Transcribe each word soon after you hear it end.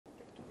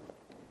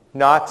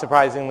Not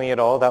surprisingly at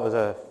all, that was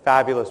a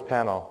fabulous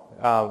panel.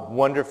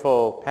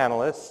 Wonderful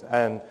panelists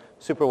and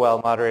super well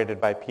moderated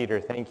by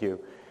Peter. Thank you.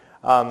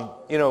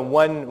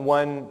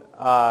 One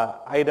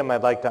item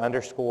I'd like to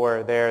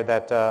underscore there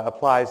that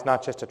applies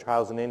not just to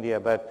trials in India,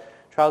 but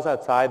trials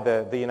outside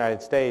the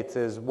United States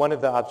is one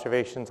of the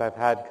observations I've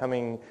had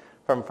coming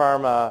from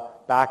pharma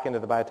back into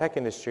the biotech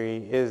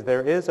industry is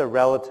there is a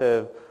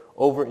relative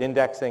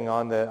over-indexing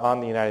on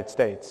the United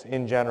States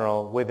in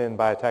general within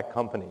biotech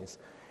companies.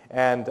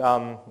 And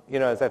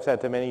as I've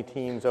said to many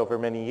teams over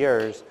many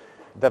years,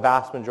 the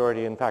vast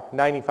majority, in fact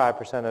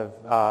 95%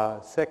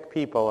 of sick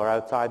people are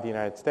outside the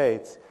United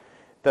States.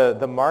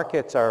 The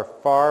markets are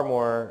far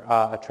more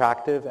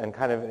attractive and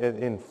kind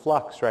of in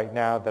flux right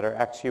now that are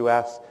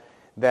ex-US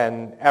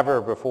than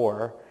ever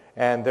before.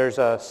 And there's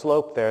a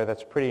slope there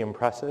that's pretty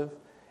impressive.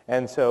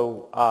 And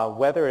so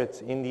whether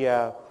it's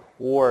India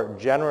or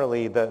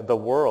generally the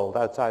world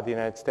outside the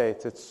United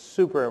States, it's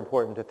super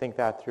important to think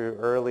that through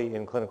early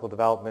in clinical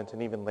development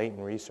and even late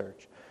in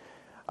research.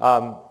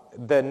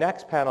 The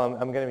next panel,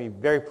 I'm going to be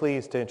very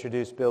pleased to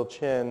introduce Bill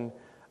Chin,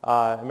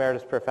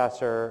 Emeritus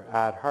Professor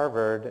at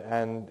Harvard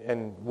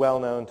and well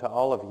known to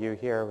all of you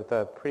here with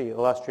a pretty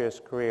illustrious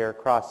career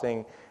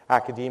crossing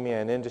academia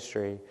and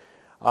industry,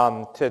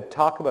 to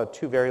talk about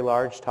two very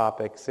large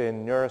topics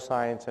in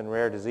neuroscience and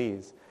rare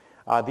disease.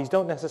 These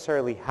don't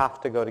necessarily have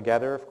to go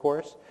together, of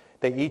course.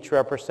 They each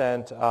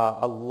represent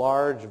a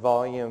large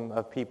volume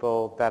of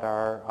people that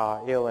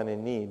are ill and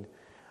in need.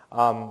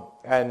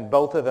 And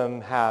both of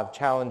them have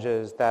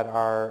challenges that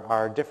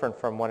are different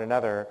from one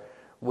another.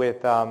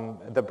 With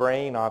the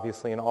brain,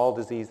 obviously, in all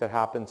disease that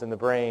happens in the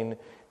brain,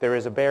 there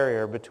is a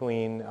barrier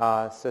between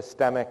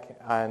systemic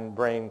and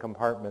brain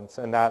compartments,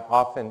 and that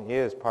often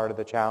is part of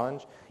the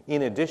challenge,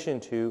 in addition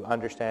to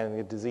understanding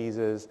the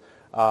diseases,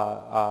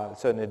 so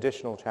an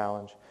additional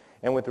challenge.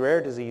 And with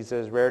rare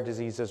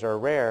diseases are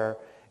rare,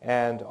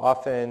 and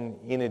often,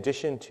 in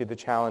addition to the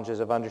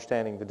challenges of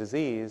understanding the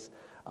disease,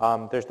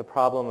 there's the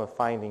problem of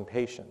finding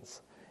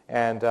patients,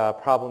 and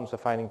problems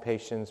of finding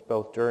patients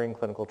both during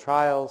clinical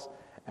trials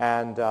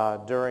and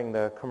during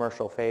the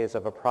commercial phase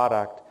of a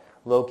product,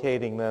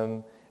 locating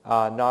them.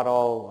 Not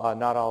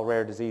all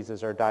rare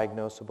diseases are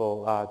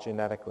diagnosable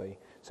genetically.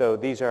 So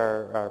these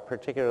are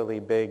particularly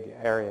big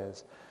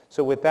areas.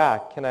 So with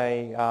that, can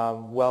I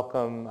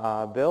welcome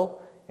Bill?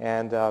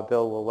 And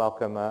Bill will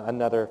welcome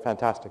another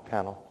fantastic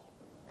panel.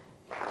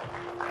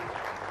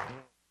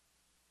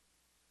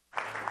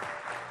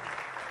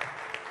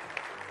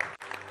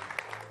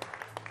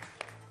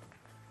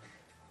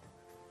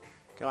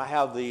 Can I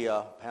have the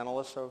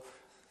panelists of?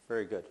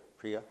 Very good.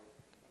 Priya,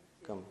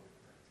 come.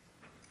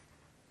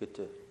 Good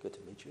to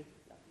meet you.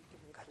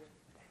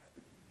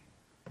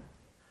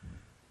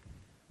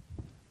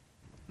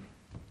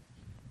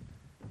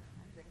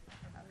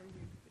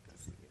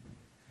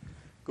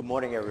 Good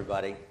morning,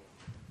 everybody.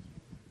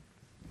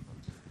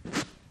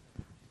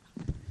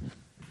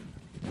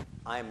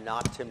 I am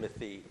not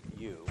Timothy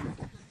Yu.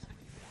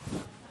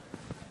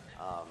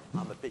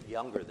 I'm a bit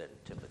younger than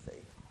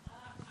Timothy.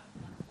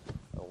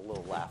 A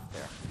little laugh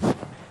there.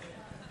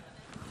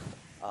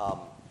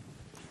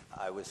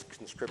 I was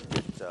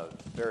conscripted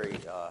very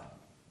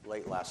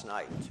late last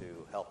night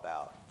to help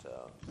out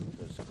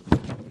because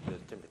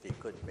Timothy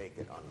couldn't make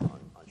it on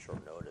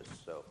short notice.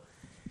 So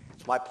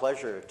it's my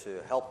pleasure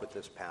to help with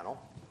this panel.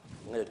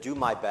 I'm going to do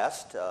my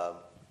best to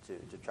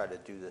try to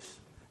do this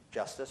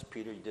justice.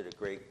 Peter, you did a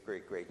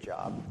great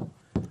job.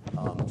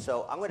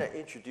 So I'm going to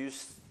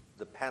introduce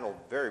the panel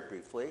very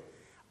briefly.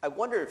 I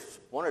wonder if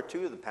one or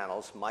two of the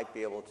panelists might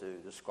be able to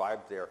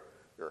describe their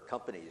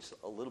companies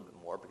a little bit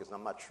more, because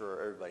I'm not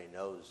sure everybody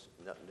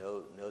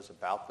knows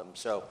about them.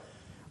 So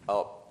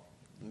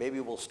maybe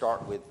we'll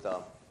start with,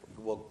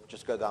 we'll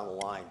just go down the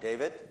line.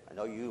 David, I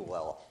know you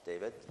well,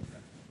 David.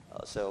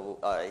 So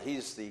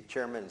he's the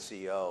chairman and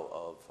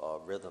CEO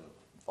of Rhythm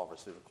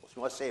Pharmaceuticals.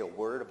 You want to say a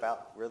word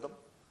about Rhythm?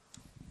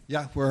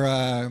 Yeah, we're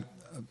a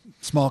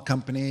small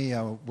company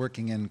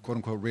working in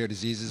quote-unquote rare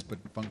diseases, but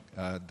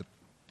the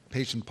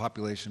patient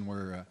population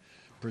we're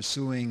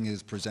pursuing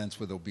presents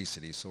with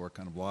obesity. So we're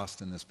kind of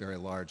lost in this very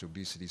large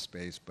obesity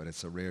space, but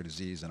it's a rare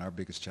disease, and our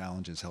biggest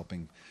challenge is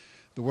helping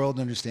the world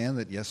understand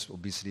that, yes,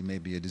 obesity may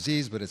be a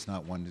disease, but it's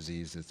not one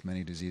disease, it's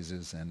many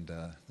diseases, and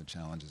the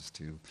challenge is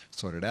to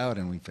sort it out,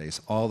 and we face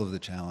all of the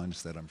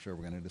challenge that I'm sure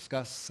we're going to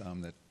discuss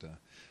that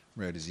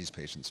rare disease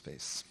patients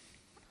face.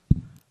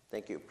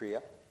 Thank you.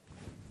 Priya?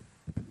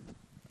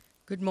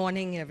 Good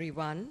morning,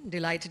 everyone.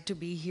 Delighted to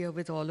be here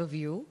with all of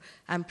you.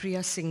 I'm Priya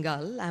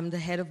Singhal. I'm the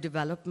head of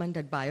development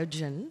at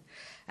Biogen,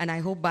 and I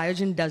hope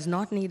Biogen does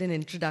not need an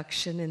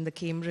introduction in the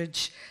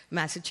Cambridge,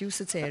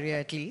 Massachusetts area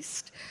at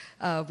least.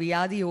 We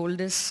are the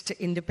oldest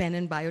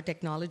independent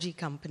biotechnology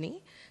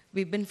company.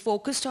 We've been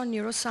focused on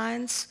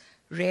neuroscience,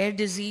 rare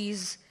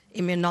disease,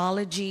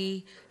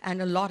 immunology,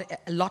 and a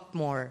lot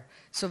more.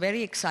 So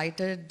very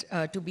excited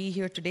to be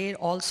here today. It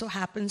also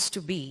happens to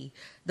be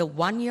the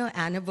 1-year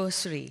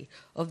anniversary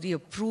of the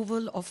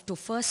approval of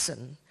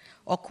tofersen,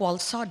 or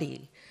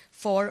Qalsody,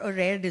 for a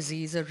rare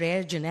disease, a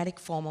rare genetic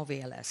form of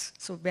ALS.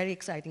 So very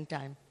exciting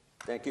time.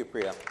 Thank you,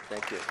 Priya.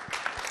 Thank you.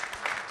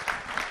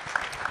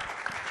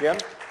 Jim?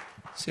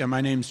 So, yeah, my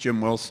name's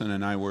Jim Wilson,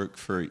 and I work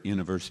for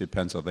University of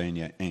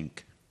Pennsylvania,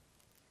 Inc.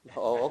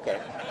 Oh,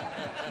 okay.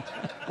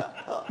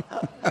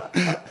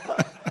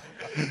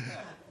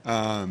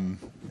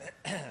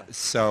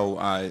 So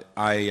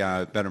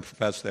I've been a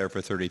professor there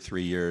for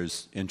 33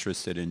 years,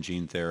 interested in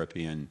gene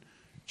therapy and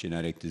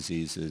genetic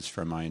diseases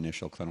from my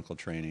initial clinical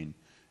training,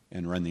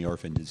 and run the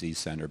Orphan Disease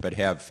Center, but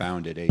have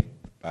founded 8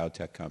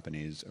 biotech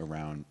companies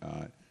around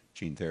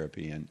gene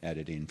therapy and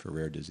editing for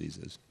rare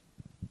diseases.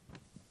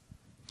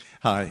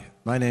 Hi,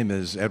 my name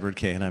is Edward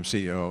Kaye, and I'm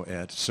CEO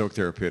at Stoke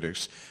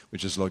Therapeutics,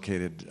 which is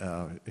located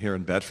here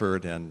in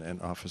Bedford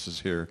and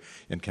offices here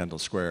in Kendall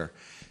Square.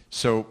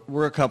 So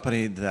we're a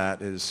company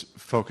that is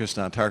focused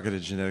on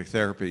targeted genetic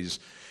therapies,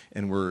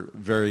 and we're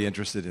very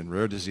interested in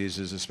rare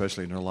diseases,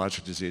 especially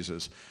neurologic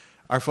diseases.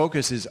 Our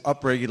focus is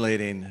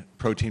upregulating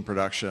protein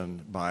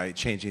production by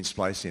changing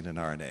splicing in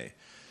RNA.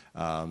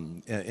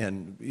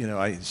 And you know,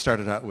 I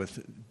started out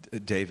with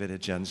David at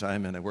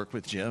Genzyme, and I worked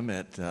with Jim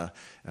at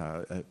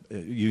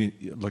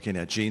looking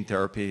at gene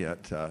therapy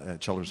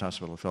at Children's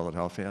Hospital of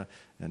Philadelphia,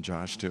 and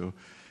Josh too.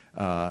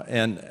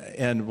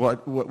 And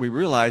what we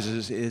realize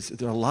is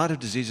there are a lot of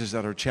diseases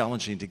that are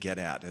challenging to get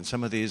at, and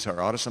some of these are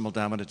autosomal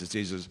dominant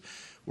diseases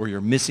where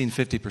you're missing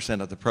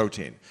 50% of the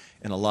protein,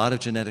 and a lot of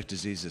genetic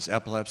diseases,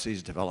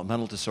 epilepsies,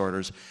 developmental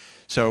disorders.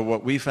 So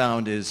what we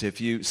found is if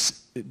you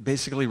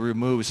basically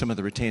remove some of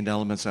the retained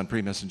elements on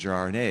pre-messenger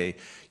RNA,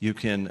 you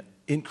can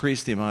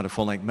increase the amount of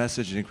full-length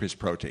message and increase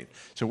protein.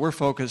 So we're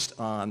focused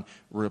on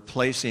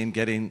replacing,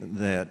 getting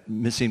that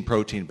missing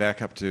protein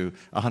back up to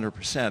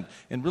 100%,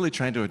 and really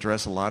trying to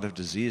address a lot of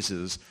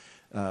diseases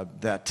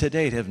that to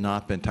date have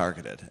not been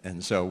targeted.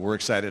 And so we're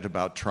excited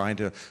about trying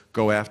to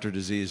go after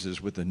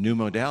diseases with a new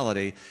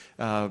modality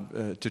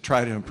to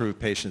try to improve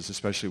patients,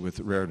 especially with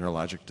rare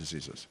neurologic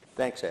diseases.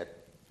 Thanks, Ed.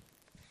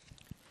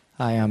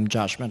 Hi, I'm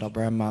Josh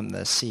Mandel-Brehm. I'm the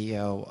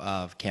CEO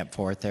of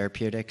CAMP4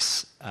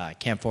 Therapeutics.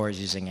 CAMP4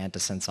 is using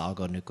antisense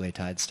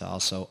oligonucleotides to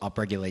also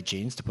upregulate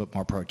genes to put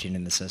more protein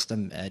in the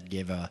system. Ed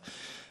gave a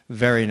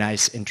very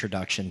nice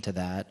introduction to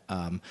that.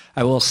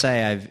 I will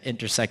say I've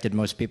intersected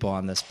most people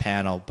on this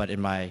panel, but in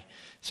my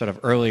sort of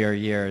earlier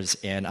years,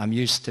 and I'm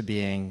used to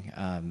being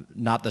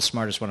not the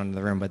smartest one in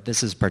the room, but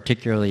this is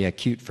particularly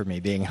acute for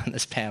me being on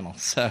this panel.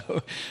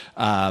 So,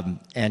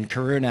 and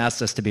Karun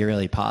asked us to be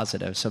really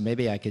positive, so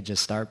maybe I could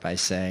just start by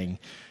saying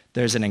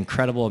there's an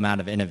incredible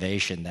amount of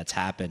innovation that's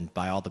happened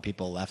by all the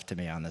people left to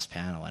me on this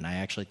panel, and I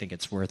actually think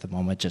it's worth a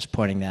moment just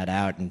pointing that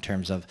out in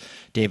terms of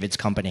David's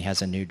company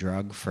has a new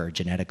drug for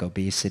genetic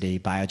obesity.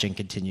 Biogen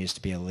continues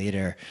to be a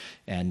leader,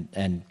 and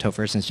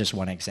tofersen's just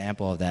one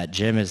example of that.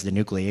 Jim is the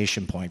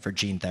nucleation point for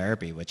gene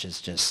therapy, which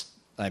is just,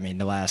 I mean,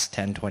 the last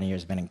 10, 20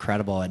 years have been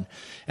incredible, and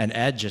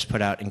Ed just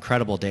put out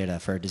incredible data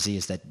for a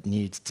disease that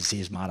needs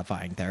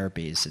disease-modifying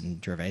therapies in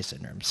Dravet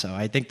syndrome. So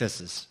I think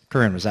this is,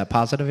 Karun, was that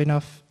positive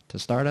enough to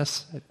start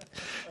us?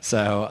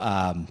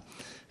 So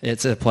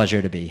it's a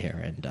pleasure to be here,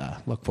 and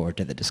look forward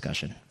to the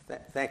discussion.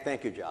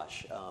 Thank you,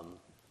 Josh.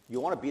 You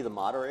want to be the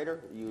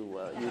moderator?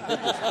 You did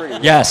this pretty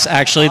well. Yes,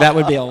 actually, that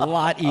would be a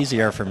lot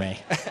easier for me.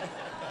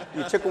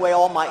 You took away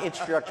all my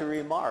introductory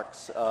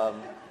remarks.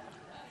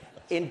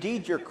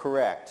 Indeed, you're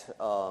correct.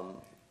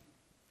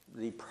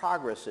 The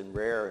progress in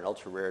rare and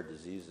ultra-rare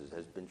diseases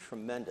has been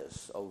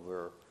tremendous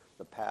over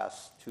the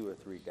past 2 or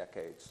 3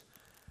 decades.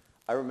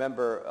 I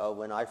remember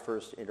when I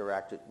first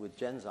interacted with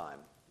Genzyme.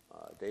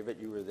 David,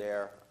 you were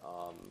there,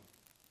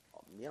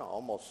 you know,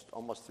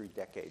 almost 3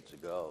 decades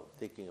ago,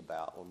 thinking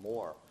about, or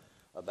more,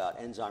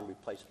 about enzyme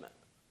replacement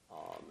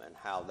and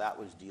how that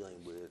was dealing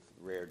with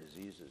rare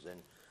diseases, and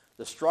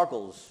the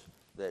struggles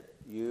that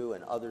you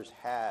and others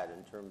had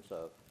in terms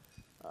of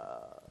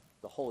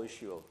the whole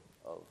issue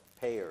of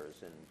payers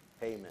and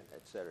payment,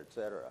 et cetera, et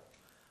cetera.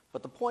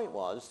 But the point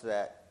was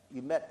that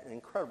you met an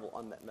incredible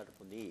unmet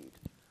medical need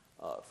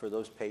for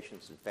those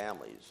patients and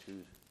families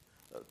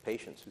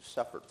patients who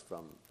suffered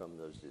from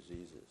those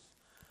diseases.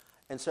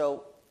 And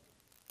so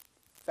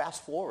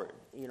fast forward,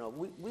 you know,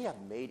 we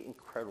have made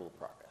incredible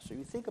progress. So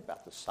you think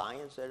about the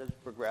science that has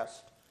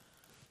progressed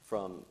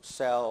from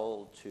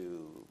cell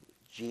to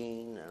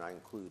gene, and I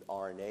include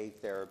RNA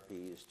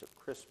therapies, to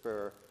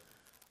CRISPR,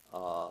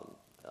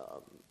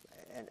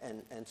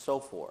 and so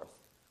forth.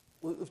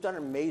 We've done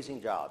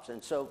amazing jobs.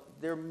 And so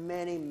there are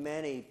many,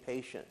 many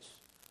patients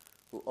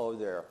who owe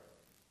their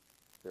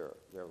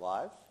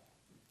lives,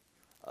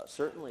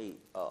 certainly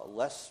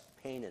less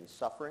pain and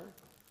suffering,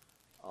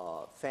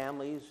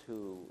 families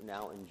who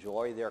now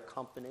enjoy their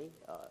company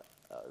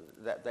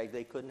that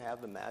they couldn't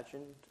have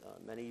imagined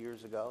many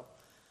years ago.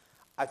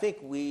 I think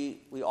we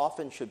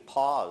often should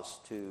pause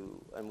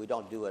to, and we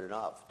don't do it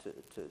enough,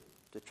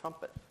 to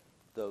trumpet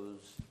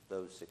those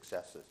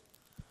successes.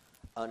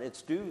 And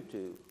it's due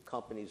to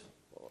companies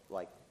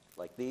like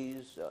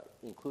these,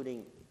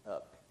 including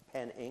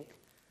Penn Inc.,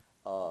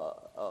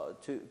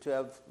 to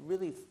have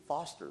really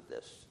fostered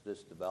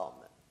this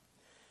development.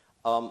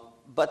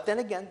 But then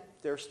again,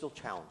 there are still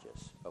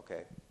challenges,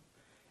 okay?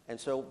 And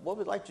so what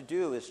we'd like to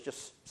do is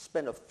just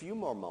spend a few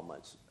more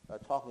moments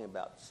talking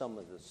about some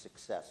of the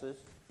successes,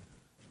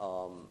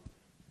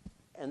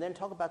 and then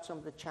talk about some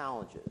of the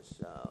challenges.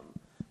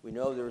 We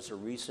know there was a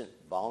recent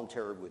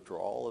voluntary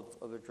withdrawal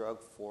of a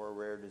drug for a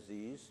rare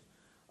disease.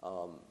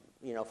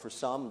 For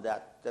some,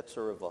 that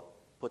sort of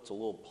puts a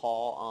little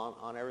paw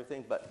on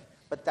everything,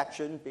 but that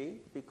shouldn't be,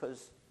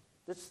 because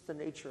this is the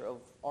nature of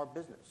our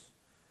business.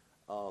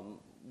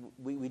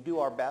 We do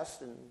our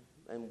best,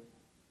 and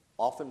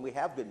often we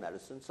have good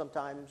medicine.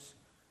 Sometimes,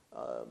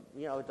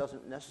 it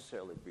doesn't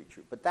necessarily be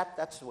true, but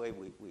that's the way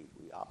we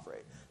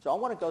operate. So I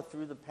want to go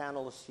through the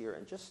panelists here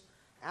and just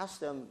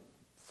ask them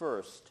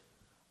first,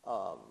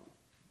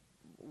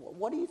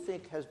 what do you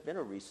think has been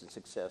a recent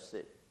success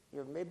that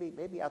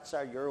maybe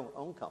outside your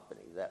own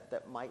company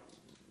that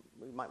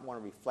we might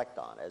want to reflect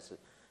on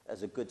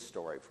as a good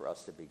story for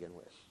us to begin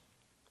with?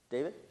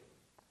 David?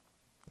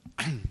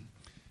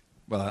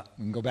 Well,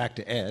 we can go back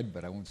to Ed,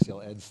 but I won't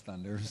steal Ed's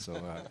thunder,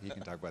 so he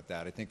can talk about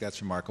that. I think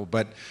that's remarkable.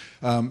 But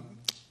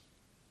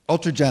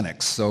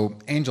ultragenics, so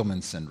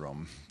Angelman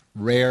syndrome,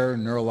 rare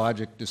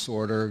neurologic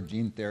disorder,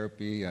 gene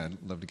therapy. I'd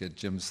love to get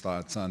Jim's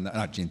thoughts on that.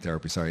 Not gene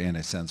therapy, sorry,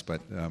 antisense,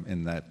 but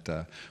in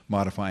that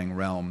modifying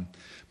realm.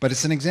 But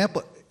it's an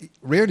example.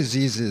 Rare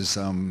diseases,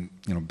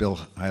 Bill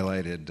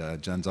highlighted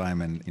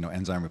Genzyme and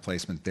enzyme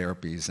replacement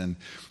therapies, and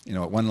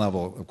at one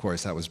level, of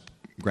course, that was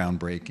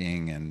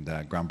groundbreaking, and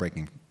groundbreaking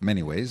in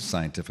many ways,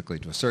 scientifically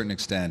to a certain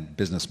extent,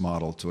 business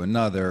model to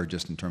another,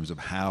 just in terms of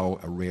how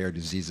a rare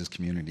diseases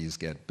communities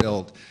get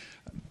built.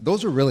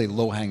 Those are really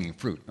low-hanging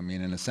fruit. I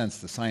mean, in a sense,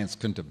 the science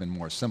couldn't have been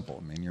more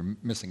simple. I mean, you're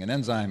missing an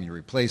enzyme, you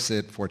replace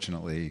it.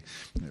 Fortunately,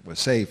 it was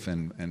safe,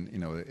 and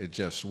it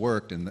just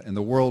worked, and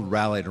the world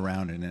rallied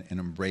around and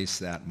embraced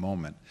that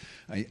moment.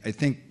 I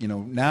think,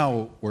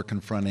 now we're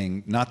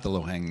confronting not the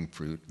low-hanging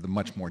fruit, the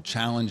much more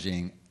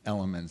challenging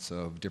elements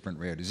of different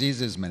rare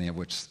diseases, many of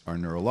which are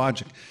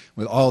neurologic,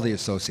 with all the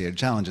associated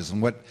challenges.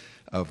 And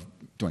of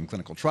doing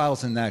clinical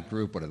trials in that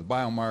group, what are the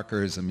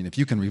biomarkers? I mean, if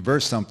you can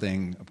reverse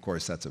something, of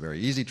course, that's a very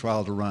easy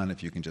trial to run.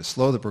 If you can just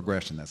slow the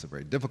progression, that's a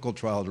very difficult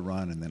trial to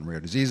run. And then rare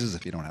diseases,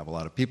 if you don't have a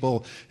lot of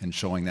people, and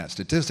showing that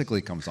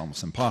statistically becomes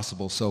almost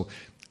impossible. So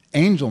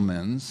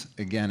Angelman's,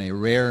 again, a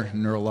rare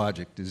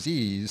neurologic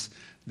disease,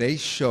 they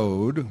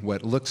showed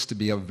what looks to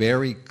be a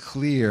very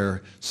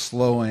clear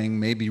slowing,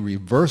 maybe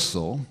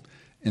reversal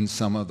in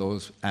some of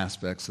those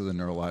aspects of the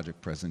neurologic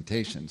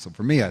presentation. So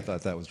for me, I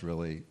thought that was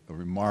really a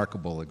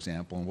remarkable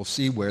example, and we'll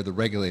see where the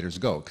regulators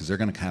go, because they're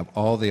going to have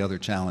all the other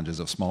challenges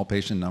of small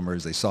patient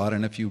numbers. They saw it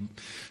in a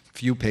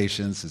few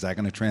patients. Is that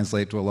going to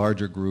translate to a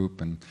larger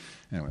group? And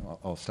anyway,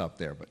 I'll stop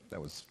there, but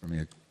that was, for me,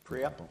 a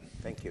Priya?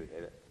 Thank you,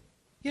 David.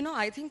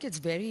 I think it's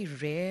very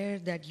rare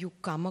that you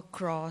come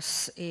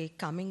across a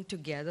coming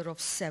together of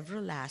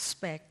several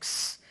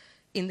aspects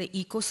in the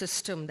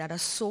ecosystem that are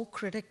so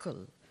critical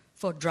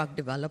for drug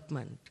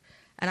development.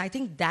 And I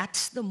think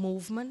that's the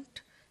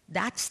movement,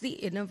 that's the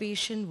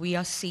innovation we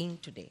are seeing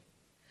today.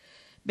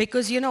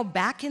 Because,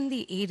 back in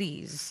the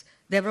 80s,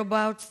 there were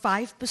about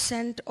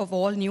 5% of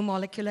all new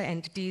molecular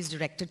entities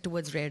directed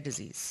towards rare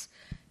disease.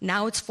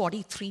 Now it's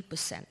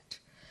 43%.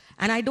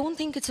 And I don't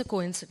think it's a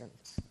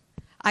coincidence.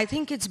 I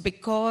think it's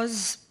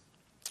because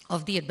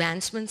of the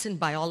advancements in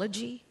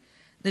biology,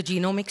 the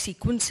genomic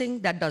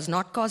sequencing that does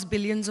not cost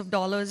billions of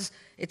dollars.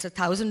 It's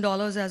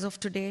 $1,000 as of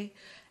today.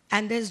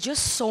 And there's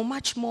just so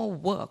much more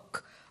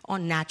work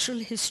on natural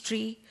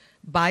history,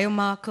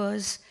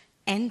 biomarkers,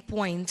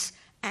 endpoints,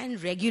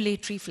 and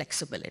regulatory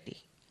flexibility.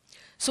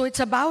 So it's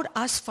about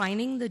us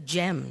finding the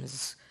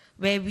gems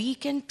where we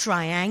can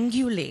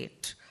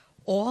triangulate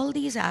all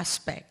these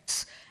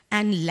aspects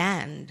and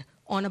land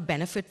on a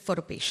benefit for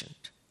a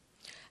patient.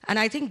 And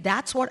I think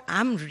that's what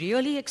I'm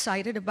really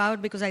excited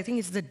about, because I think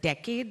it's the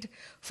decade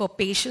for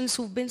patients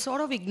who've been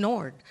sort of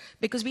ignored,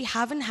 because we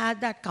haven't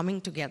had that coming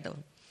together.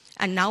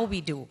 And now we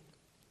do.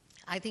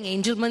 I think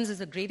Angelman's is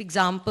a great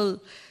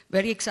example.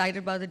 Very excited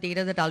about the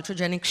data that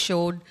Ultragenics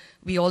showed.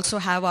 We also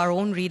have our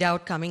own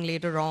readout coming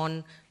later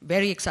on.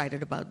 Very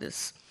excited about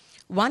this.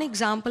 One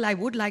example I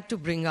would like to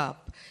bring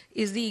up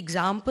is the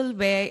example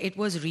where it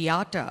was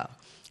Reata,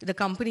 the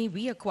company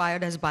we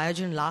acquired as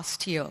Biogen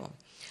last year.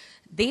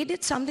 They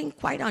did something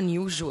quite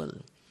unusual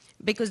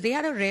because they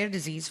had a rare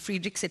disease,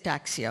 Friedreich's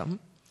ataxia.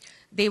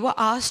 They were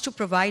asked to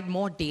provide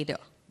more data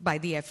by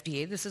the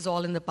FDA. This is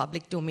all in the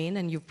public domain,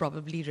 and you've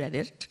probably read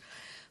it.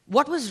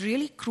 What was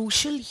really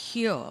crucial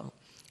here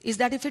is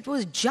that if it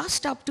was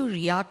just up to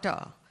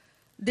Reata,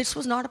 this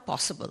was not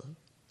possible.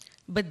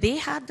 But they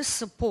had the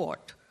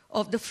support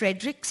of the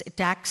Friedreich's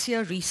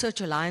Ataxia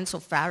Research Alliance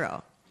of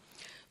FARA,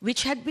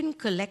 which had been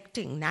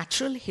collecting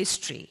natural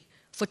history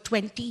for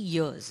 20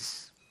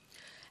 years.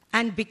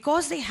 And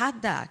because they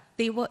had that,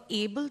 they were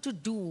able to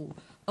do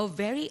a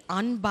very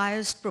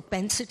unbiased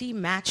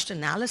propensity-matched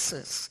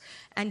analysis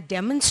and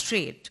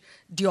demonstrate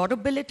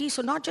durability,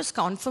 so not just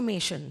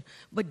confirmation,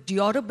 but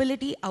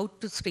durability out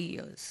to 3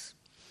 years.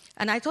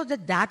 And I thought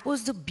that that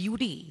was the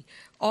beauty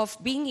of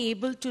being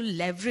able to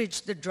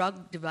leverage the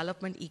drug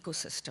development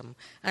ecosystem.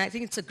 And I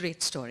think it's a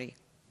great story.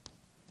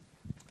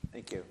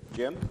 Thank you.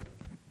 Jim?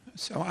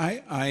 So many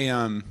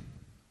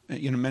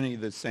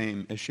of the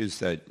same issues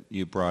that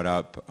you brought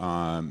up,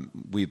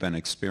 we've been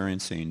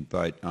experiencing,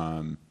 but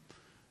I'll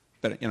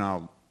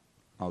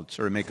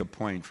sort of make a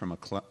point from a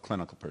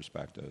clinical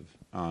perspective.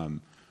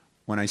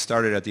 When I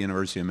started at the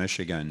University of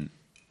Michigan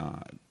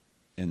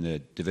in the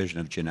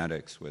Division of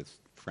Genetics with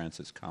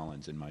Francis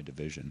Collins in my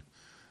division,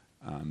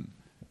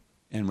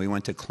 and we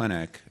went to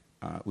clinic,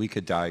 we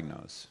could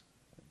diagnose,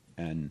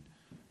 and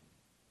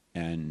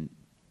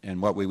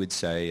what we would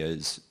say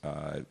is,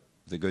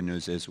 the good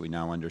news is we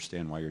now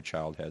understand why your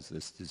child has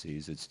this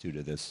disease. It's due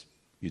to this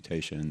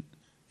mutation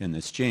in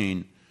this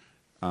gene.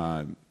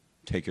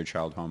 Take your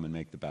child home and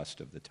make the best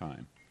of the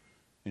time.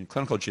 And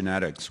clinical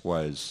genetics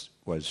was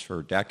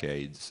for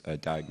decades a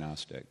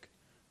diagnostic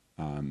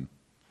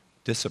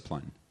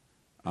discipline.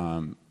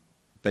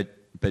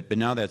 But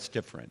now that's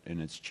different,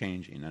 and it's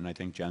changing, and I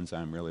think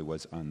Genzyme really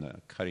was on the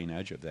cutting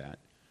edge of that.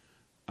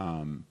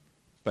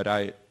 But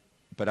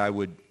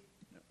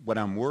what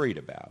I'm worried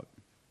about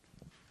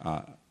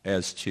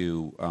as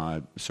to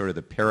sort of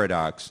the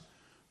paradox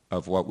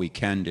of what we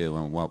can do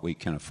and what we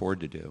can afford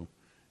to do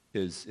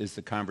is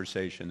the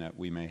conversation that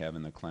we may have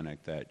in the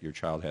clinic that your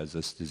child has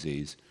this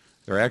disease.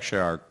 There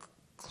actually are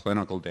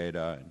clinical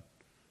data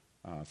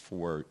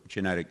for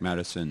genetic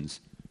medicines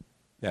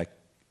that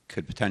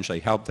could potentially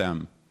help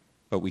them,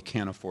 but we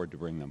can't afford to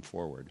bring them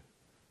forward.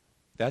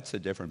 That's a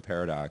different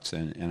paradox,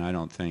 and I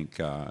don't think,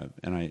 I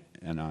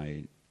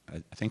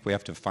think we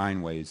have to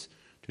find ways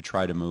to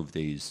try to move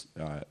these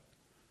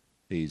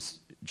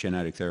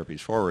genetic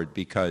therapies forward,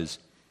 because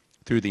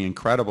through the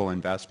incredible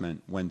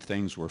investment when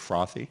things were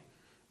frothy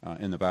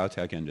in the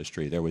biotech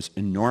industry, there was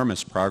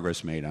enormous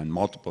progress made on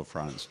multiple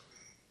fronts,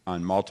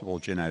 on multiple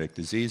genetic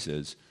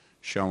diseases,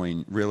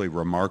 showing really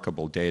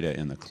remarkable data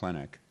in the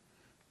clinic.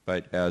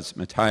 But as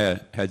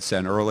Mattia had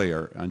said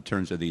earlier, in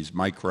terms of these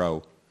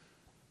micro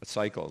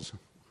cycles,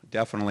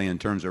 definitely in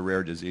terms of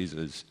rare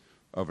diseases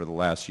over the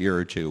last year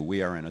or two,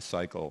 we are in a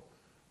cycle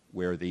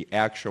where the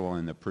actual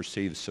and the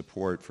perceived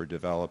support for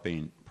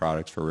developing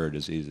products for rare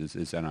diseases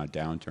is in a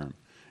downturn.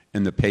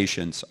 And the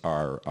patients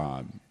are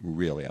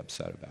really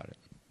upset about it.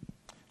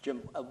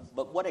 Jim,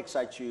 but what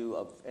excites you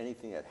of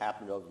anything that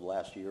happened over the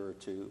last year or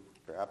two?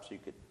 Perhaps you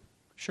could...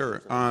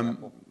 Sure.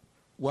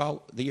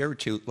 Well, the year or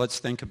two, let's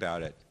think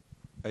about it.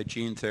 A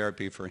gene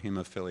therapy for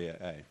hemophilia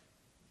A,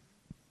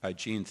 a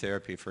gene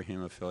therapy for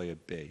hemophilia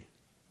B,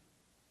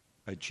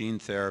 a gene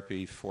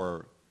therapy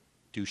for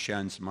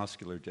Duchenne's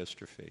muscular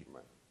dystrophy,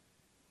 right,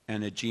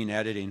 and a gene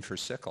editing for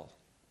sickle.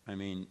 I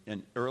mean,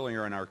 and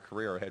earlier in our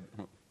career,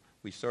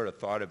 we sort of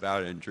thought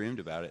about it and dreamed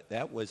about it.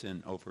 That was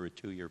in over a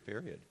 2-year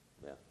period.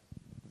 Yeah.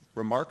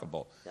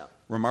 Remarkable. Yeah.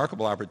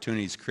 Remarkable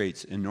opportunities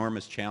creates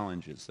enormous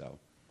challenges, though.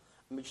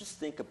 I mean, just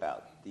think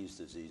about these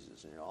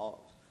diseases. You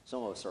know,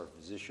 some of us are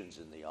physicians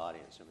in the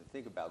audience. I mean,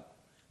 think about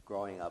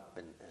growing up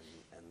and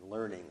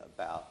learning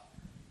about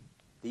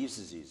these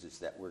diseases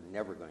that were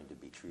never going to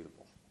be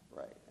treatable,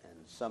 right? And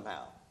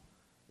somehow,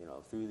 you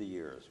know, through the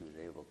years, we've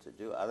been able to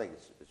do it. I think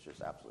it's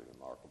just absolutely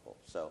remarkable.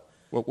 So,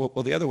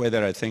 well, the other way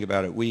that I think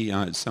about it,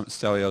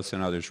 Stelios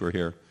and others were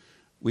here.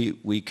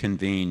 We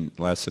convened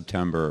last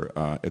September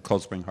at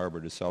Cold Spring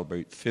Harbor to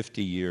celebrate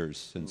 50 years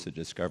since the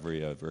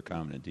discovery of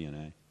recombinant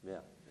DNA. Yeah.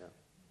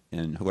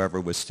 And whoever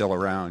was still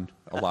around,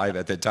 alive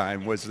at the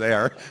time, was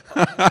there.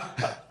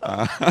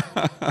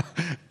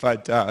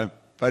 But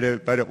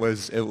it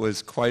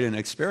was quite an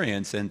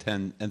experience,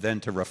 and then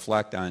to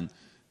reflect on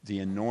the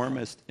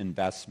enormous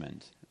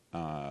investment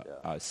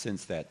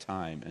since that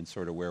time and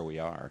sort of where we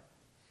are.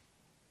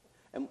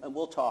 And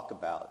we'll talk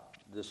about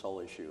this whole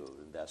issue of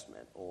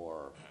investment,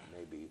 or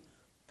maybe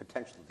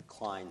potential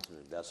declines in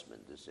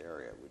investment in this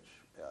area, which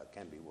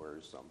can be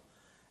worrisome.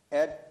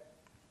 Ed?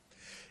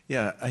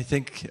 Yeah, I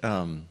think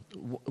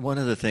one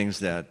of the things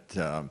that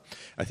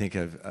I think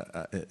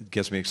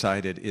gets me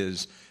excited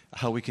is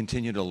how we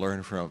continue to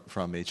learn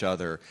from each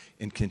other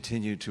and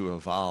continue to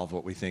evolve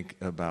what we think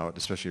about,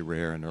 especially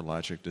rare and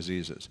neurologic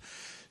diseases.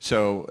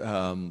 So,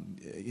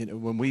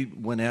 when we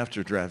went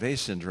after Dravet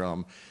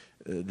syndrome,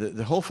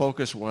 the whole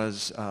focus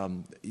was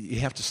you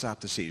have to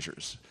stop the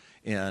seizures.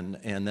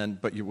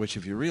 Which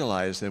if you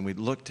realize, then we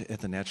looked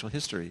at the natural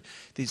history.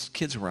 These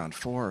kids were on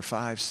 4 or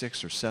 5,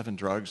 6 or 7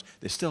 drugs.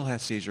 They still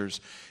had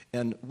seizures.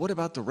 And what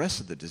about the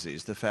rest of the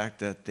disease? The fact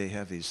that they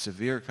have these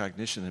severe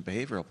cognition and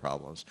behavioral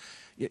problems,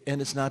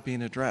 and it's not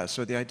being addressed.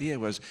 So the idea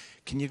was,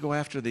 can you go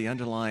after the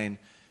underlying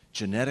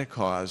genetic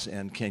cause,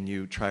 and can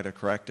you try to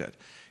correct it?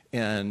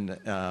 And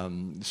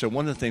so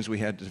one of the things we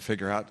had to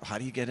figure out, how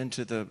do you get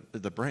into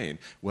the brain?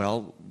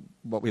 Well,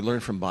 what we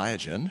learned from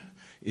Biogen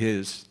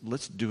is,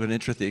 let's do an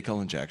intrathecal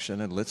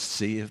injection and let's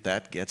see if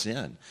that gets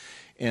in.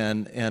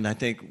 And I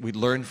think we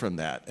learned from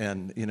that.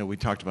 And, we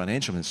talked about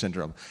Angelman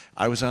syndrome.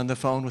 I was on the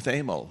phone with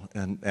Emil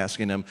and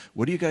asking him,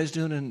 what are you guys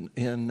doing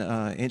in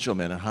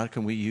Angelman, and how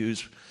can we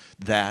use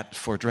that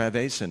for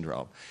Dravet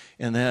syndrome?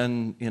 And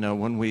then,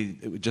 when we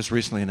just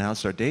recently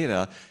announced our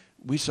data,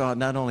 we saw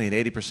not only an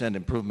 80%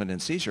 improvement in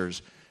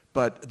seizures,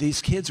 but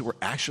these kids were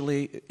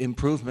actually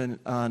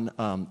improvement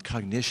on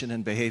cognition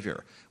and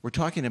behavior. We're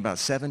talking about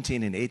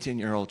 17 and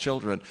 18-year-old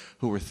children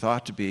who were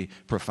thought to be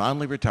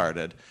profoundly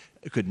retarded,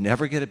 could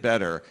never get it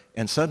better,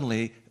 and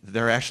suddenly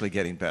they're actually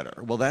getting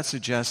better. Well, that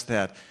suggests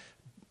that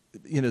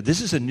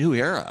this is a new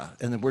era,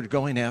 and we're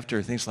going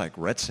after things like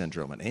Rett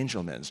syndrome and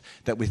Angelman's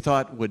that we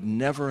thought would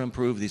never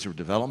improve. These are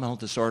developmental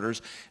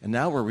disorders, and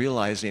now we're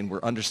realizing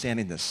we're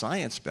understanding the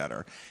science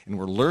better, and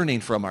we're learning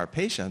from our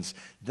patients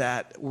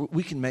that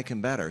we can make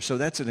them better. So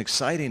that's an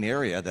exciting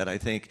area that I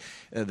think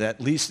that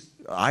at least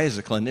I as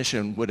a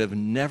clinician would have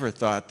never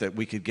thought that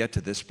we could get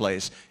to this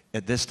place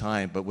at this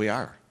time, but we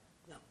are.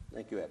 Yeah.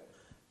 Thank you, Ed.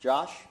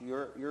 Josh,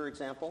 your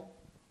example?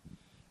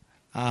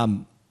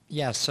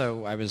 Yeah,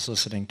 so I was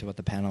listening to what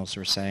the panelists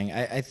were saying.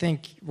 I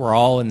think we're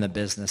all in the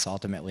business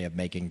ultimately of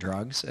making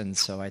drugs, and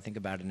so I think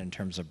about it in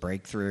terms of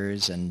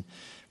breakthroughs, and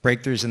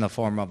breakthroughs in the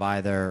form of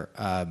either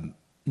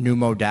new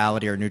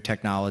modality or new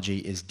technology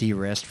is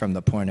de-risked from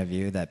the point of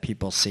view that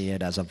people see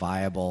it as a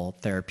viable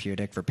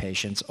therapeutic for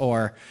patients,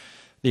 or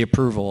the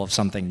approval of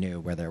something new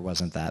where there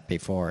wasn't that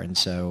before. And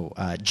so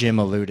Jim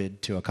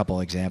alluded to a couple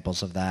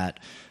examples of that.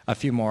 A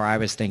few more I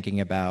was thinking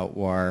about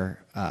were,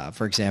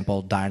 for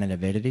example,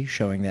 dynavidity,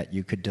 showing that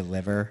you could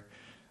deliver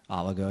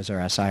oligos or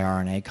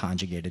siRNA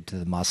conjugated to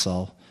the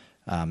muscle.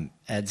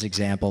 Ed's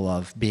example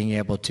of being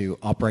able to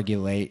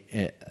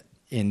upregulate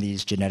in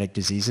these genetic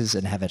diseases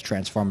and have a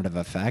transformative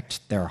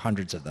effect. There are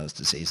hundreds of those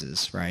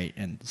diseases, right?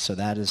 And so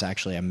that is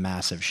actually a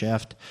massive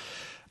shift.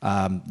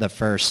 The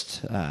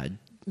first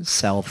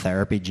cell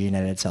therapy,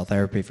 gene-edited cell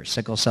therapy for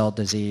sickle cell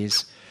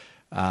disease,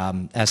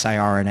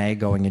 siRNA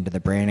going into the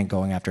brain and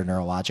going after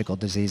neurological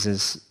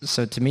diseases.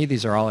 So to me,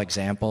 these are all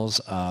examples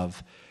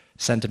of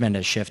sentiment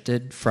has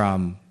shifted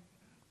from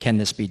can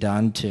this be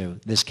done to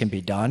this can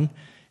be done.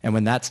 And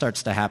when that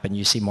starts to happen,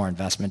 you see more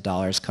investment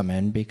dollars come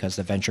in because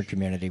the venture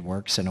community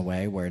works in a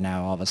way where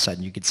now all of a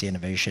sudden you could see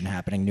innovation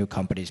happening, new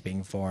companies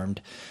being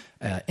formed,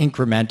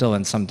 incremental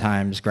and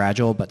sometimes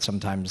gradual, but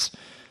sometimes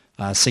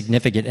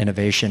significant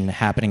innovation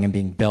happening and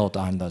being built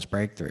on those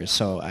breakthroughs.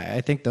 So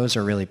I think those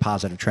are really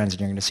positive trends,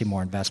 and you're going to see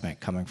more investment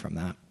coming from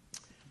that.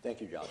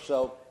 Thank you, John.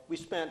 So we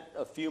spent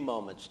a few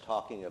moments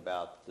talking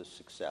about the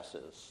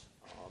successes,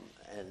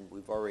 and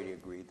we've already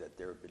agreed that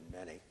there have been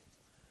many.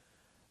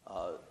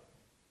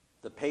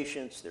 The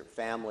patients, their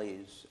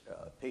families,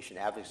 patient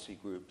advocacy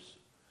groups,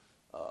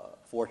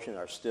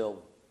 fortunately, are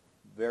still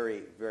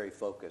very, very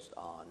focused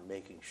on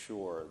making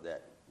sure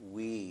that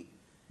we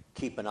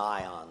keep an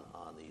eye on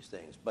these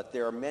things. But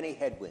there are many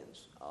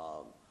headwinds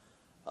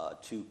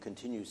to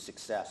continued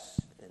success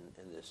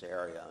in this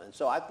area. And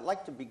so I'd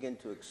like to begin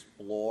to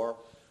explore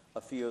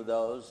a few of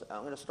those.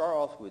 I'm going to start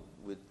off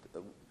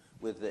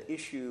with the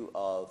issue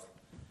of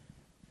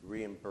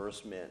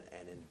reimbursement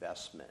and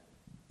investment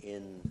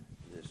in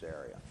this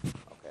area.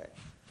 Okay.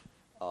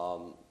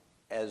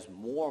 As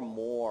more and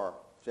more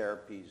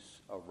therapies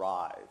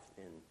arrive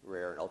in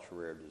rare and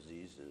ultra-rare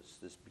diseases,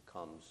 this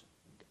becomes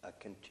a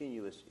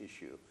continuous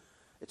issue.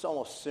 It's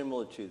almost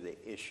similar to the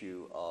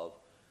issue of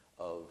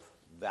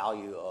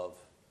value of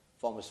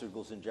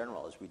pharmaceuticals in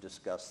general, as we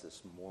discussed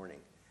this morning,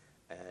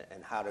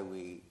 and how do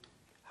we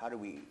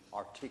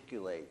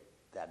articulate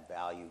that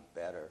value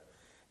better?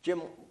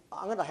 Jim,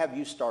 I'm going to have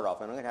you start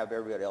off, and I'm going to have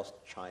everybody else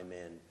chime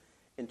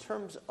in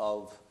terms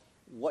of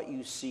what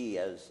you see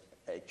as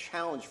a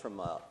challenge from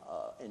an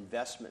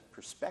investment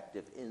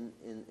perspective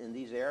in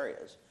these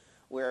areas,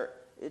 where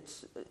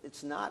it's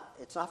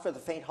not for the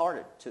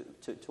faint-hearted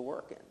to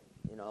work in.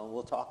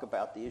 We'll talk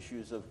about the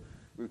issues of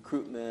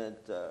recruitment,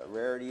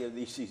 rarity of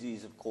these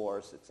diseases, of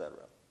course, et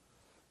cetera.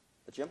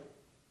 But Jim?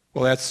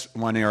 Well, that's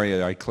one area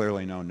that I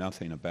clearly know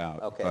nothing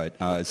about. Okay.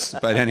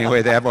 But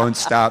anyway, that won't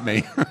stop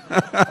me.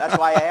 That's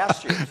why I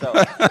asked you.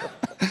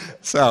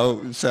 So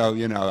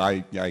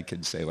I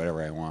can say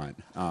whatever I want.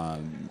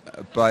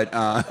 But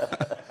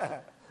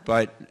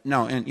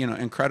no, and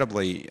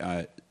incredibly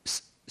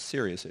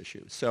serious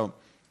issue. So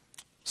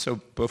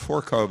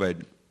before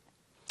COVID,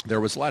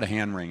 there was a lot of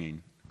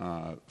hand-wringing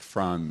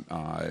from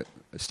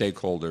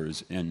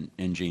stakeholders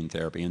in gene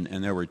therapy,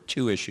 and there were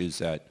two issues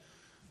that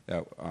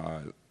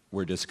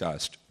were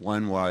discussed.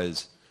 One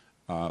was,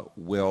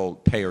 will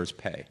payers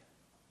pay?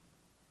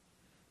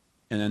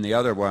 And then the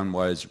other one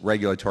was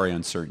regulatory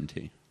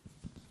uncertainty.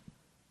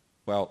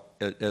 Well,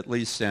 at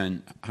least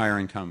in higher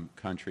income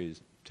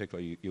countries,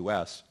 particularly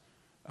U.S.,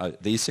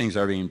 these things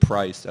are being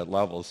priced at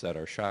levels that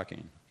are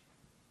shocking.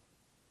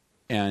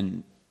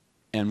 And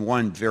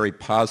one very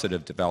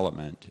positive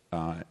development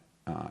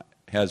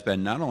has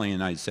been not only in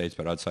the United States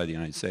but outside the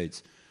United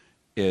States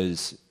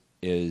is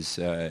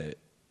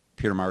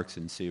Peter Marks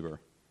and Sieber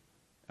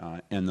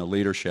and the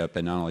leadership,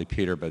 and not only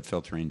Peter but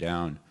filtering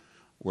down,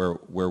 where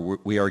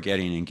we are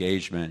getting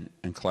engagement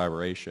and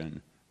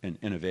collaboration and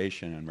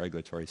innovation and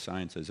regulatory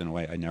sciences in a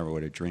way I never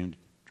would have dreamed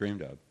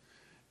of.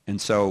 And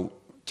so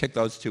tick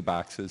those two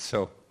boxes.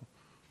 So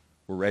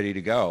we're ready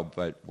to go,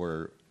 but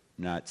we're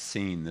not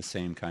seeing the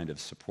same kind of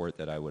support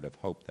that I would have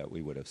hoped that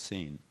we would have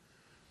seen.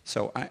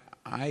 So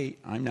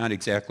I'm not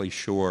exactly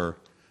sure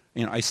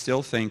I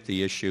still think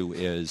the issue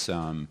is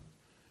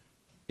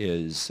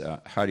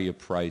how do you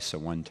price a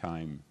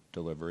one-time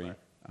delivery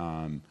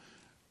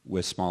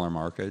with smaller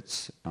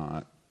markets.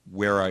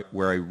 Where I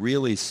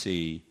really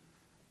see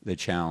the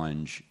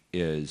challenge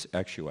is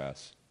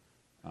ex-US,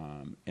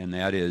 and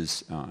that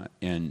is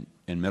in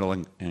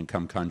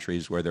middle-income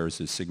countries where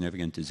there's a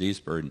significant disease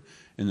burden.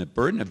 And the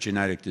burden of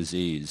genetic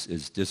disease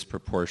is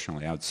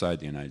disproportionately outside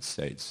the United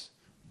States.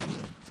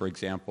 For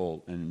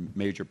example, in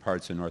major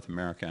parts of North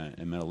America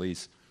and Middle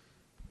East,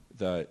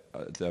 the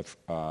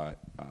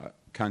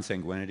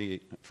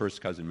consanguinity,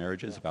 first cousin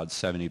marriage, is about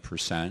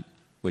 70%,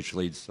 which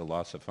leads to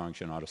loss of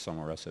function,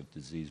 autosomal recessive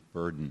disease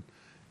burden,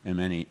 and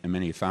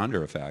many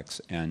founder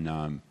effects.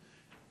 And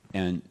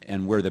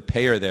where the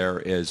payer there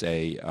is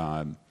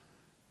a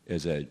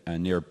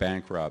near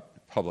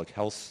bankrupt public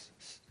health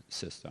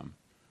system,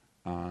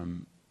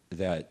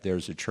 that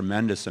there's a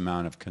tremendous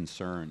amount of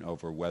concern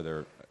over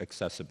whether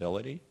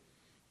accessibility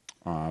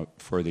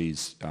for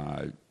these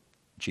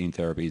gene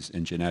therapies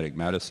and genetic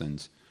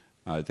medicines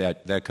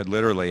that could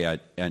literally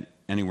at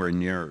anywhere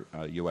near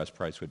U.S.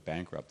 price would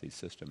bankrupt these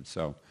systems.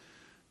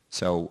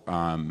 So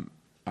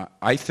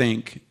I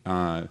think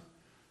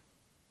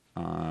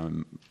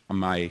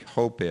my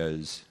hope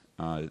is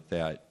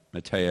that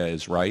Matea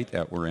is right,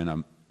 that we're in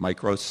a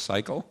micro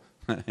cycle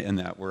and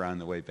that we're on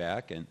the way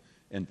back and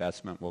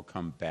investment will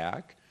come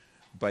back.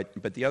 But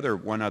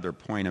one other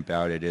point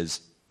about it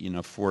is,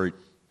 for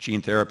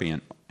gene therapy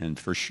and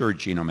for sure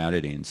genome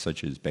editing,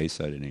 such as base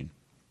editing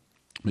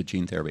with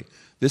gene therapy,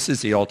 this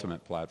is the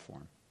ultimate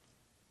platform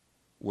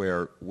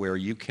where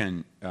you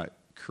can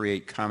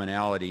create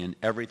commonality in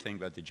everything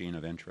but the gene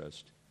of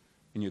interest.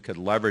 And you could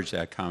leverage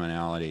that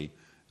commonality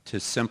to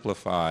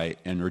simplify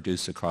and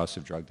reduce the cost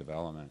of drug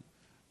development.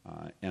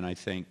 And I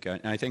think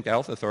the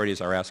health authorities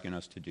are asking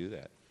us to do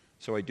that.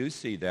 So I do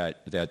see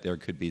that there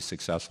could be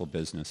successful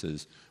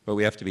businesses, but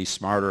we have to be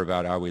smarter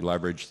about how we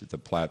leverage the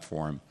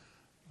platform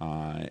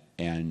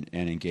and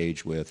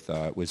engage with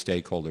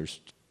stakeholders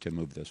to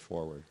move this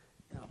forward.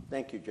 Yeah,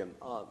 thank you, Jim.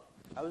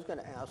 I was going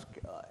to ask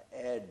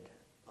Ed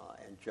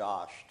and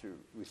Josh to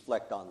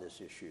reflect on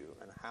this issue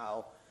and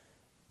how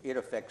it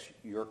affects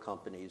your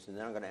companies, and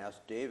then I'm going to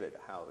ask David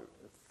how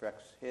it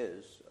affects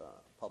his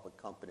public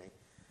company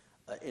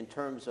in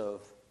terms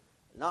of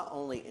not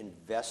only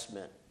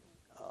investment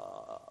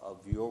of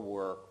your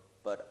work,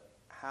 but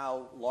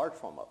how large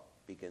pharma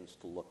begins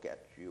to look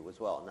at you as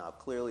well. Now,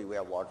 clearly we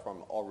have large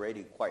pharma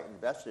already quite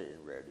invested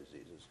in rare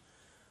diseases,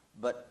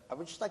 but I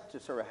would just like to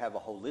sort of have a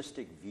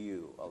holistic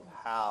view of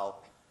how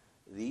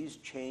these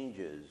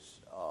changes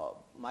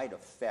might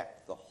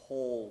affect the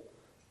whole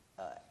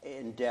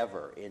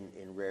endeavor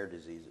in rare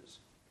diseases.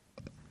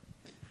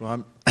 Well,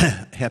 I'm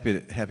happy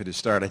to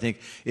start. I think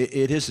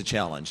it is a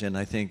challenge, and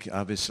I think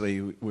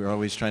obviously we're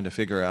always trying to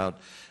figure out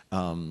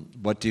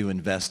what do you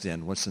invest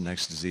in, what's the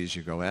next disease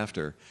you go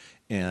after.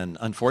 And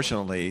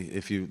unfortunately,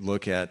 if you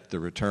look at the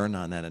return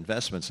on that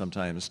investment,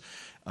 sometimes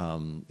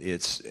some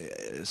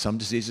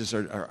diseases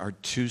are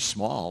too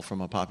small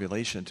from a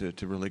population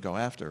to really go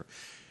after.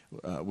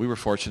 We were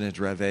fortunate,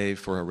 Dravet,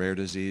 for a rare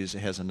disease, it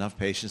has enough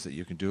patients that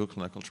you can do a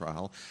clinical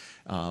trial.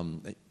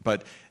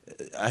 But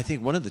I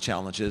think one of the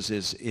challenges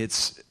is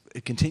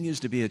it continues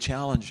to be a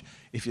challenge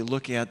if you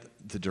look at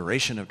the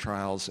duration of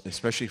trials,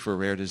 especially for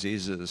rare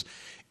diseases,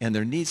 and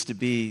there needs to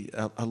be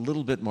a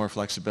little bit more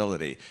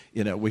flexibility.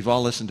 We've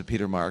all listened to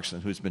Peter Marks,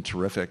 who's been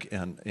terrific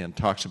and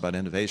talks about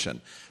innovation.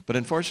 But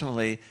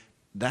unfortunately,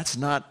 that's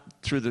not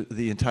through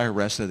the entire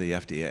rest of the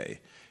FDA.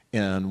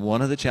 And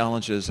one of the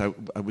challenges, I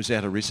was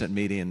at a recent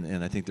meeting,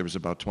 and I think there was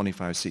about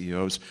 25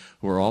 CEOs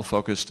who were all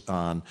focused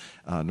on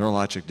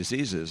neurologic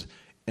diseases.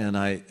 And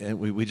I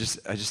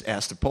just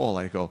asked a poll.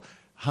 I go,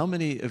 how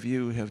many of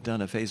you have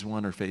done a phase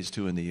 1 or phase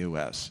 2 in the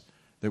U.S.?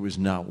 There was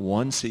not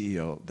one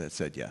CEO that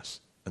said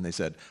yes. And they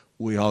said,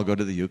 we all go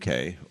to the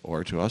UK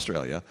or to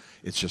Australia.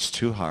 It's just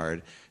too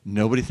hard.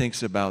 Nobody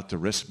thinks about the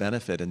risk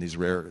benefit in these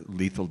rare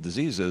lethal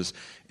diseases,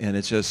 and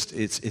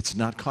it's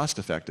not cost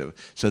effective.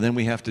 So then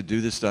we have to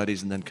do the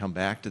studies and then come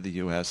back to the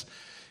US.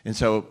 And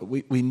so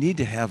we need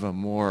to have a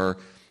more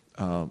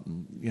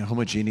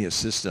homogeneous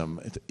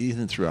system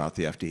even throughout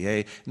the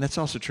FDA, and that's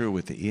also true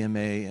with the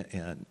EMA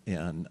and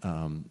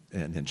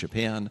in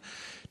Japan.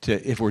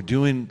 If we're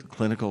doing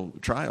clinical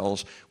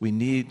trials, we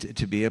need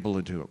to be able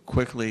to do it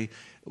quickly.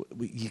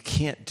 You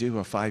can't do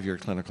a 5-year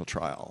clinical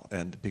trial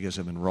because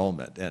of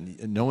enrollment,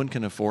 and no one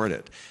can afford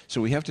it. So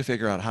we have to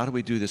figure out how do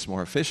we do this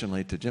more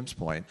efficiently, to Jim's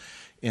point,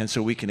 and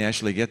so we can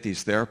actually get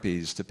these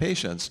therapies to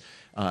patients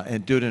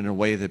and do it in a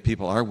way that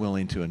people are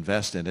willing to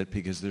invest in it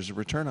because there's a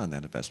return on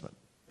that investment.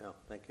 Yeah,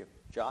 thank you.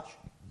 Josh?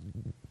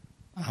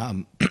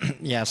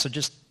 Yeah, so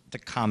just to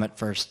comment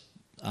first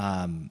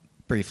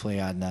briefly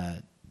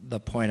on the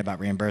point about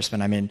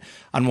reimbursement. I mean,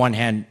 on one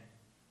hand,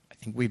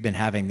 I think we've been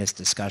having this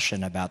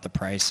discussion about the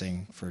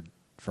pricing for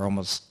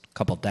almost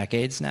couple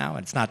decades now.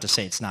 And it's not to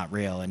say it's not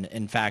real. And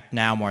in fact,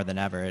 now more than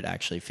ever, it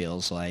actually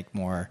feels like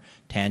more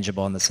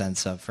tangible in the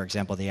sense of, for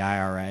example, the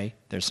IRA.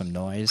 There's some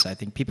noise. I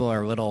think people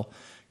are a little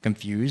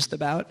confused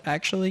about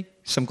actually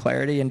some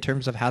clarity in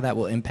terms of how that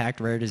will impact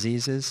rare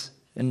diseases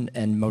and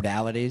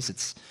modalities.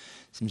 It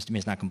seems to me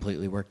it's not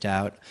completely worked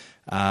out.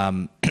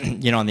 On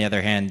the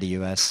other hand, the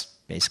U.S.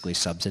 basically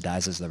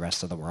subsidizes the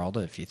rest of the world.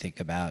 If you think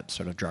about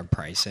sort of drug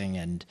pricing,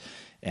 and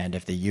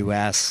if the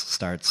U.S.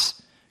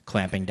 starts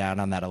clamping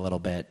down on that a little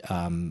bit,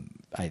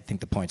 I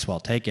think the point's well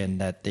taken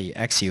that the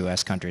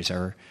ex-U.S. countries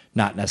are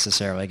not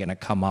necessarily going to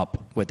come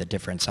up with a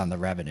difference on the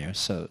revenue.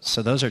 So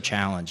those are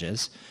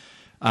challenges.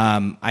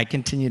 I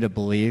continue to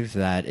believe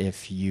that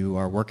if you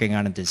are working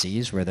on a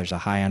disease where there's a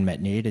high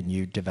unmet need and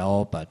you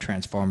develop a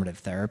transformative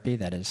therapy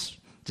that is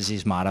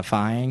disease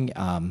modifying,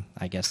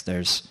 I guess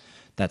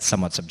that's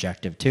somewhat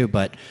subjective too,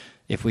 but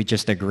if we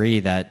just agree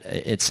that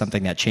it's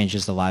something that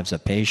changes the lives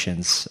of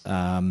patients,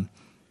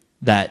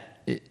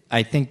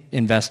 I think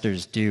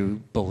investors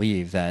do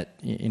believe that,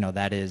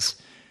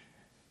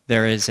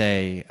 there is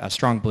a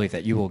strong belief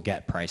that you will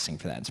get pricing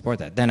for that and support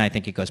that. Then I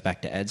think it goes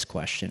back to Ed's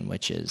question,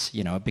 which is,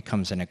 it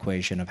becomes an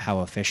equation of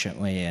how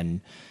efficiently and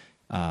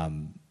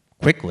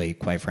quickly,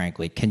 quite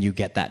frankly, can you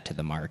get that to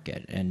the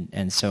market?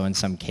 And so in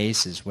some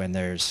cases when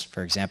there's,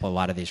 for example, a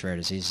lot of these rare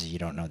diseases, you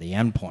don't know the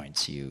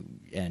endpoints,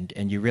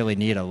 and you really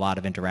need a lot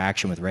of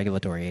interaction with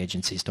regulatory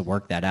agencies to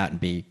work that out and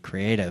be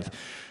creative.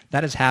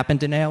 That has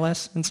happened in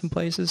ALS in some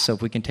places, so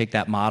if we can take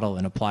that model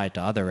and apply it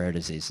to other rare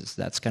diseases,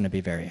 that's going to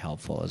be very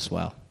helpful as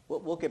well.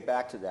 We'll get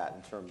back to that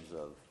in terms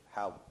of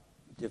how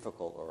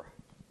difficult or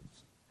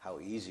how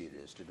easy it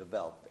is to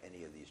develop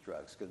any of these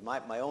drugs. Because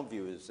my own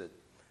view is that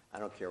I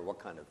don't care what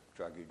kind of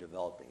drug you're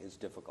developing, it's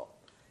difficult,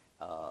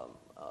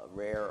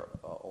 rare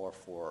or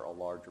for a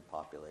larger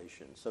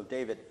population. So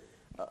David,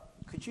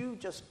 could you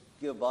just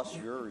give us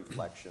your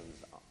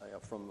reflections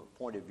from a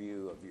point of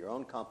view of your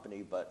own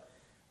company, but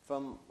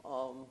from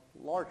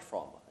large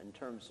pharma in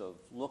terms of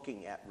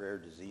looking at rare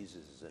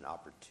diseases as an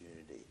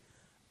opportunity?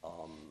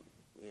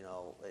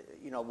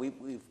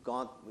 We've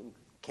gone,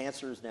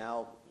 cancers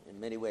now in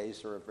many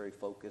ways are a very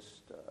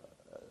focused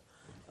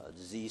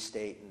disease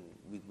state,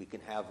 and we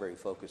can have very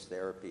focused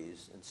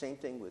therapies, and same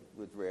thing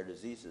with rare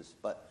diseases.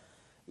 But,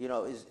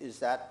 is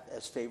that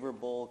as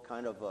favorable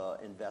kind of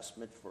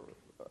investment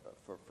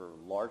for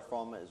large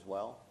pharma as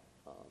well?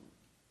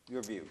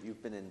 Your view,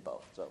 you've been in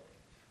both, so.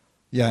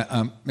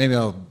 Yeah, maybe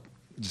I'll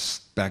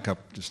just back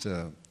up just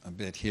a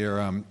bit here.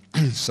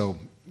 So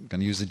I'm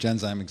going to use the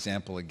Genzyme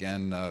example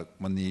again.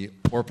 When the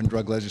orphan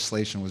drug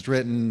legislation was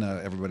written,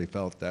 everybody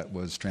felt that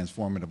was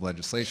transformative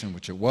legislation,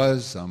 which it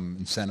was,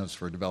 incentives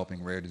for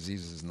developing rare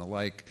diseases and the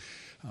like.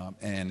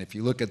 And if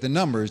you look at the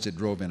numbers, it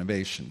drove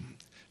innovation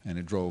and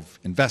it drove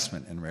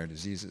investment in rare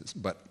diseases.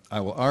 But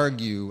I will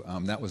argue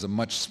that was a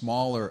much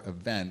smaller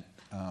event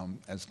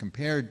as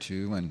compared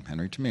to when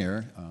Henry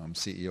Tamir,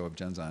 CEO of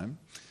Genzyme,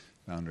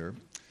 founder,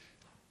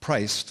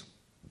 priced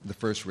the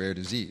first rare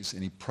disease,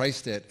 and he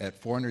priced it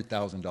at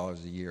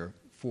 $400,000 a year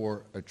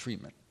for a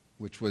treatment,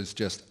 which was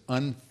just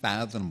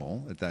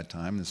unfathomable at that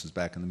time. This was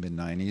back in the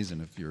mid-90s,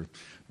 and if you're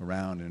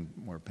around and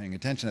were paying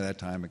attention at that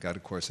time, it got,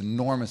 of course,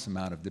 enormous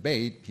amount of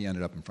debate. He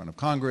ended up in front of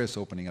Congress,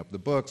 opening up the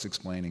books,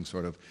 explaining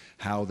sort of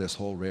how this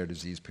whole rare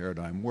disease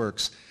paradigm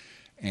works.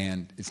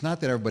 And it's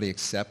not that everybody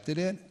accepted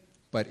it,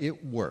 but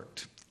it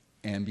worked.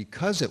 And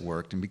because it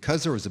worked, and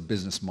because there was a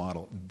business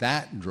model,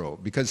 that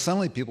drove, because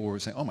suddenly people were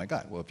saying, oh my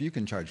God, well, if you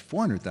can charge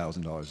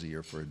 $400,000 a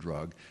year for a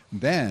drug,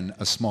 then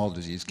a small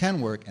disease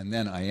can work, and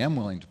then I am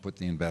willing to put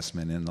the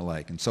investment in and the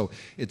like. And so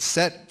it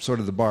set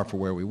sort of the bar for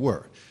where we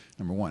were,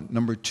 number one.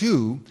 Number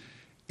two,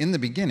 in the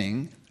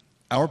beginning,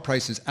 our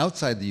prices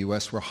outside the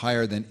US were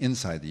higher than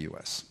inside the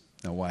US.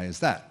 Now, why is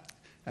that?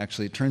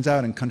 Actually, it turns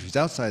out in countries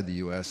outside the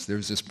US,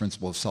 there's this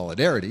principle of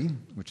solidarity,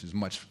 which is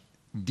much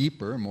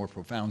deeper, more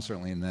profound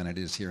certainly than it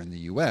is here in the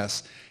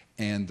US,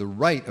 and the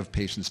right of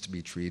patients to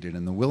be treated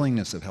and the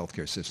willingness of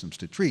healthcare systems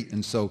to treat.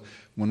 And so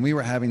when we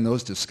were having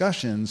those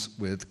discussions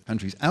with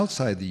countries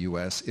outside the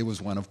US, it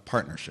was one of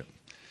partnership.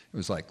 It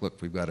was like,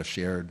 look, we've got a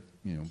shared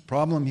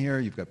problem here.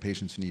 You've got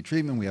patients who need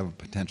treatment. We have a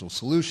potential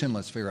solution.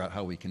 Let's figure out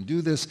how we can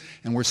do this.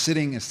 And we're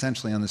sitting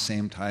essentially on the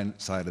same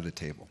side of the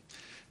table.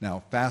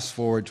 Now, fast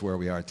forward to where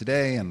we are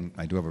today, and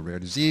I do have a rare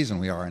disease, and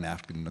we are in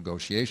active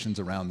negotiations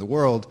around the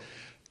world.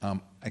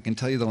 I can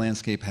tell you the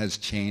landscape has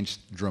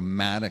changed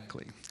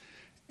dramatically.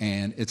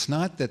 And it's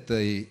not that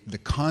the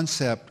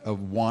concept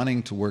of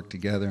wanting to work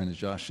together, and as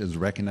Josh is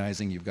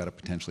recognizing, you've got a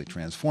potentially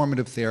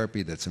transformative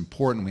therapy that's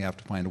important. We have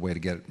to find a way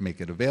to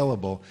make it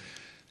available.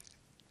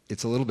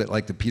 It's a little bit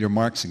like the Peter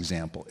Marks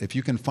example. If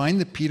you can find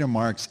the Peter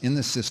Marks in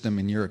the system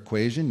in your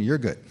equation, you're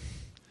good.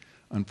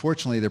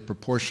 Unfortunately, they're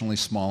proportionally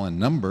small in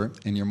number,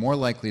 and you're more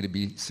likely to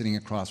be sitting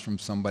across from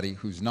somebody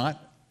who's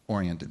not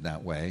oriented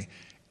that way.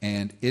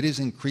 And it is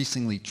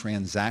increasingly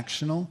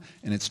transactional,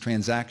 and it's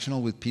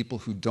transactional with people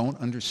who don't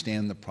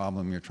understand the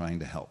problem you're trying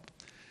to help.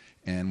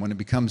 And when it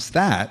becomes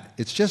that,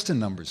 it's just a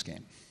numbers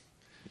game.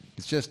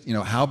 It's just,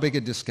 how big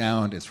a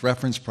discount, it's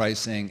reference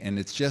pricing, and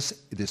it's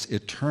just this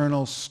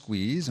eternal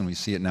squeeze, and we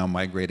see it now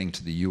migrating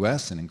to the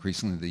U.S., and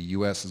increasingly the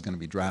U.S. is going to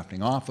be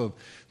drafting off of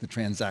the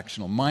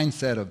transactional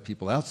mindset of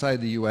people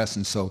outside the U.S.,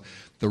 and so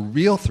the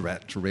real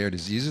threat to rare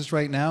diseases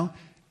right now,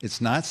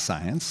 it's not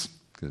science,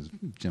 because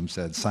Jim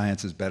said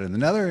science is better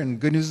than other,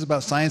 and good news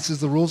about science is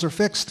the rules are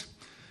fixed.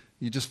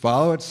 You just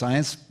follow it,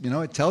 science,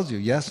 it tells you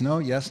yes,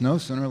 no,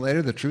 sooner or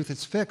later the truth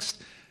is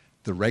fixed.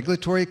 The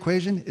regulatory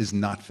equation is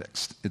not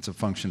fixed. It's a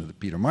function of the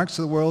Peter Marks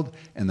of the world,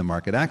 and the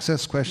market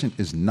access question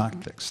is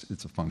not fixed.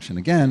 It's a function,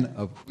 again,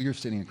 of who you're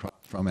sitting across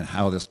from and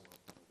how this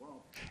works.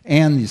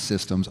 And these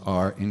systems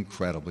are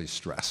incredibly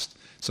stressed.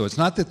 So it's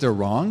not that they're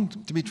wrong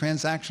to be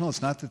transactional.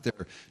 It's not that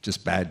they're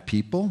just bad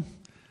people.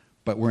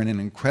 But we're in an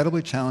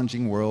incredibly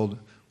challenging world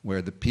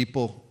where the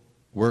people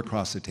we're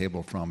across the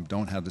table from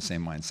don't have the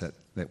same mindset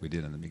that we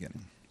did in the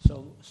beginning.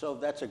 So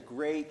that's a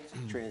great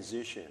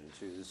transition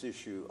to this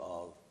issue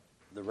of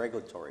the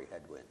regulatory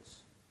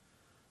headwinds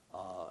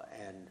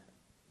and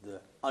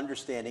the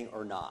understanding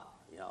or not,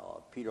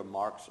 Peter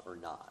Marks or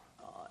not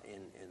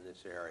in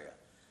this area.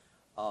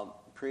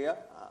 Priya,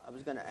 I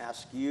was going to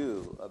ask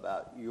you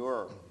about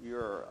your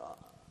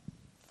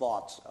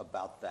thoughts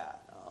about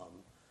that.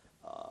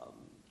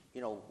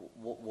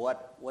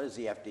 What is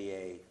the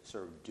FDA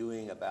sort of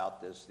doing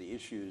about this? The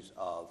issues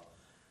of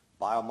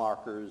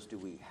biomarkers, do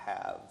we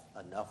have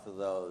enough of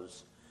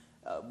those?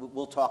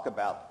 We'll talk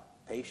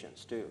about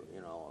patients too.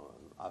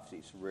 Obviously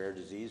it's rare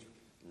disease,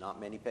 not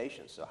many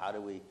patients. So how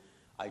do we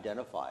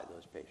identify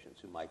those patients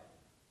who might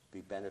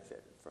be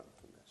benefited from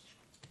this?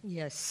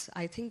 Yes,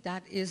 I think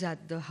that is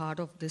at the heart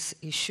of this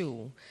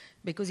issue,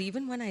 because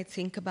even when I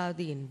think about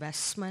the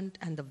investment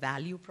and the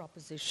value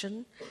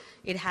proposition,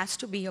 it has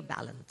to be a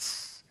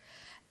balance.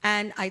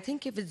 And I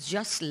think if it's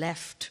just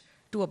left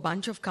to a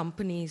bunch of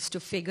companies to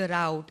figure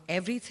out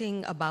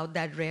everything about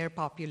that rare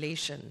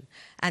population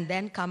and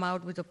then come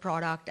out with a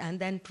product and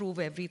then prove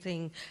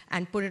everything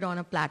and put it on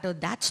a platter,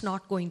 that's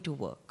not going to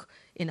work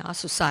in our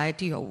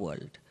society or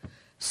world.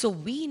 So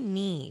we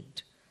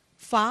need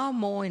far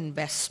more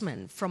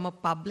investment from a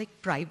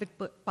public-private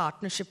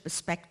partnership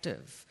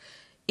perspective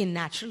in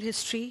natural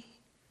history,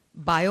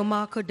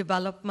 biomarker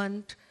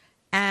development,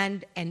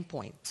 and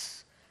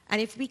endpoints.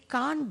 And if we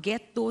can't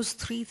get those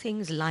three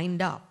things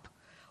lined up,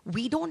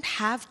 we don't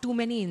have too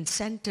many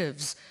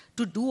incentives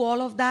to do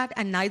all of that,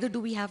 and neither do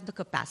we have the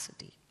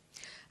capacity.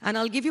 And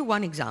I'll give you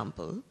one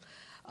example.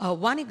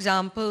 One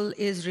example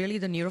is really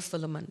the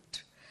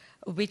neurofilament,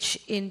 which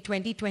in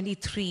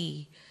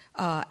 2023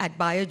 at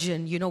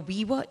Biogen,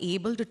 we were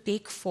able to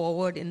take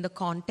forward in the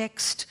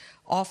context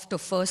of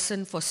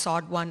tofersen for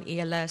SOD1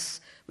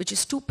 ALS, which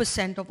is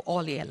 2% of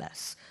all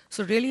ALS.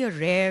 So really a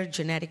rare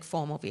genetic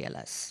form of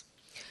ALS.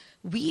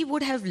 We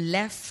would have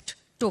left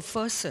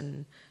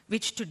tofersen,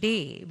 which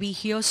today we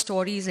hear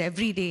stories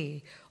every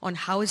day on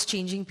how it's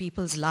changing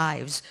people's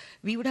lives.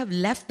 We would have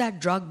left that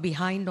drug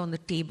behind on the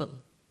table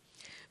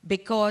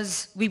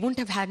because we wouldn't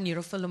have had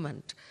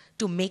neurofilament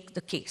to make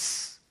the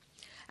case.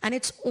 And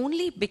it's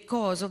only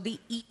because of the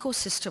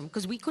ecosystem,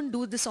 because we couldn't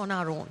do this on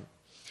our own.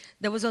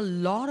 There was a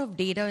lot of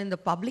data in the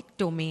public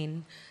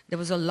domain. There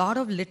was a lot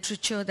of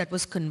literature that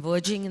was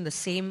converging in the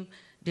same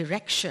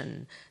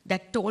direction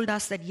that told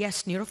us that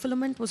yes,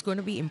 neurofilament was going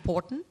to be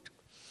important.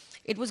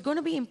 It was going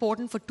to be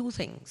important for two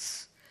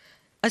things: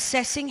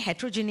 assessing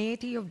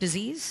heterogeneity of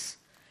disease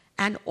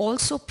and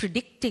also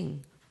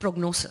predicting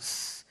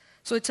prognosis.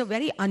 So it's a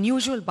very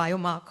unusual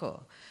biomarker.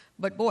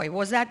 But boy,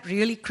 was that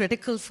really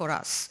critical for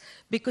us,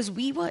 because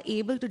we were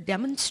able to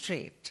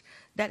demonstrate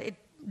that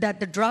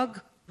the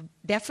drug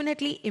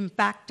definitely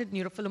impacted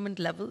neurofilament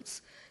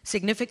levels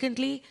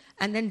significantly,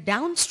 and then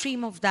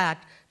downstream of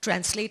that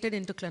translated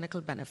into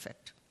clinical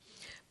benefit.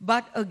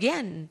 But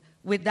again,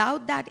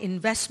 without that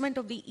investment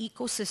of the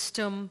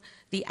ecosystem,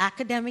 the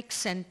academic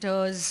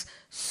centers,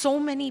 so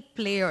many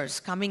players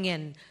coming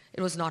in,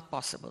 it was not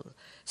possible.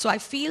 So I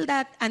feel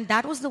that, and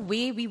that was the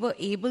way we were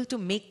able to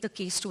make the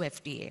case to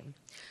FDA.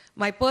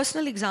 My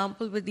personal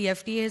example with the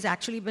FDA has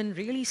actually been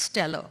really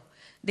stellar.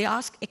 They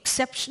ask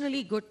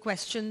exceptionally good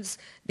questions,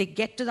 they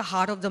get to the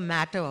heart of the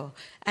matter,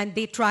 and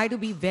they try to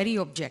be very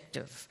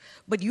objective.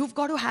 But you've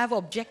got to have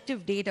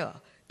objective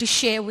data to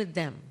share with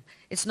them.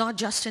 It's not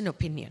just an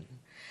opinion.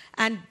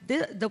 And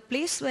the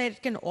place where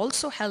it can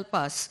also help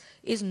us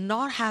is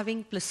not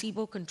having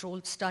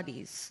placebo-controlled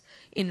studies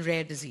in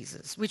rare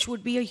diseases, which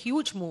would be a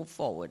huge move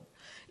forward.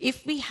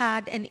 If we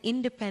had an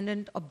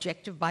independent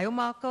objective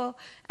biomarker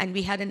and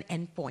we had an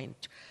endpoint.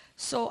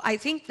 So I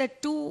think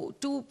that two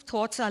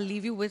thoughts I'll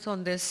leave you with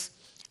on this.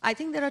 I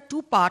think there are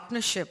two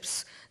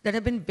partnerships that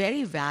have been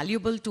very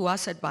valuable to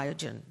us at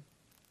Biogen.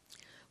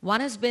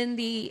 One has been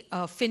the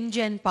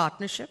FinGen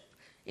partnership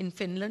in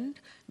Finland,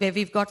 where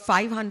we've got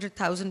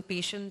 500,000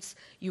 patients.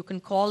 You can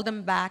call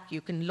them back,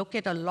 you can look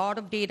at a lot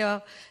of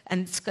data,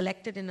 and it's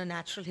collected in a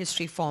natural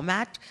history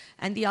format.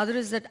 And the other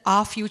is that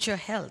Our Future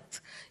Health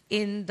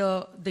in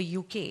the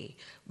UK,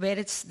 where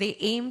they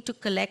aim to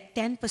collect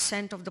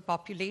 10% of the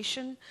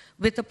population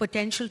with the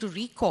potential to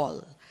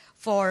recall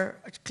for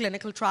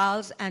clinical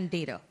trials and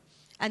data.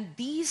 And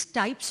these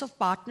types of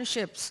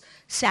partnerships,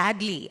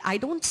 sadly, I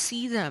don't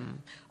see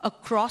them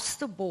across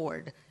the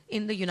board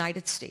in the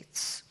United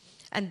States.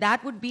 And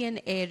that would be an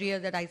area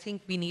that I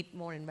think we need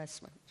more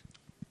investment.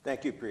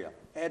 Thank you, Priya.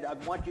 Ed, I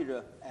want you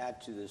to add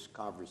to this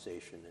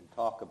conversation and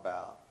talk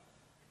about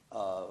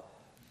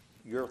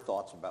your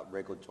thoughts about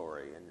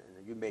regulatory. And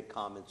you made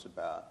comments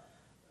about,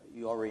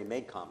 you already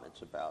made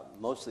comments about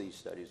most of these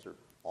studies are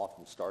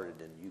often started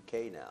in the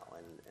UK now.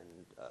 And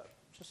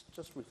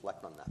just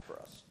reflect on that for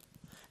us.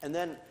 And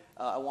then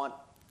I want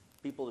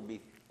people to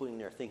be putting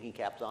their thinking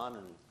caps on,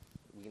 and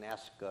we can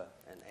ask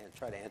and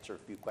try to answer a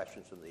few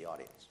questions from the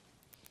audience.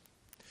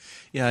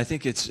 Yeah, I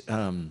think it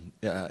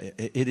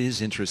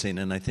is interesting,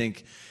 and I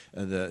think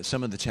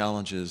some of the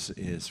challenges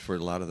is for a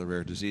lot of the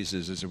rare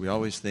diseases is that we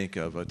always think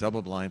of a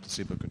double-blind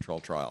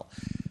placebo-controlled trial.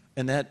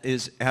 And that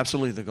is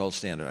absolutely the gold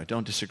standard. I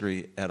don't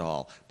disagree at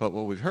all. But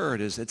what we've heard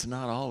is it's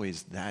not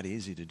always that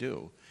easy to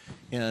do.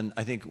 And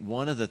I think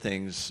one of the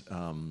things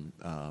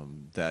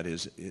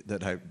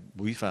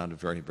we found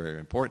very, very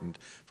important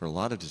for a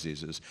lot of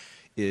diseases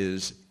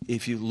is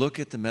if you look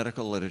at the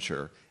medical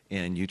literature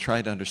and you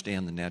try to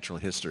understand the natural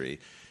history,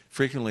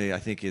 frequently I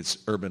think it's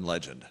urban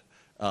legend.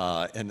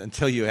 And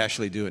until you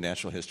actually do a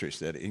natural history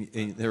study.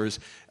 And there was,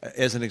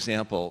 as an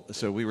example,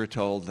 so we were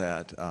told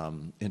that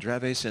in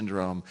Dravet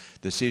syndrome,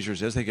 the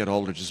seizures as they get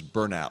older just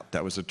burn out.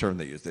 That was the term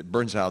they used. It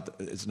burns out.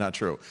 It's not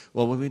true.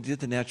 Well, when we did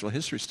the natural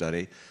history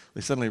study,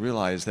 we suddenly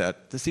realized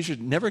that the seizures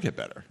never get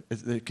better.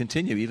 They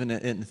continue even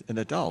in an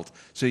adult.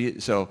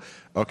 So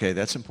okay,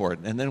 that's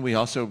important. And then we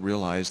also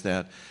realized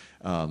that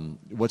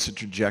what's the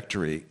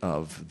trajectory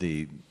of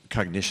the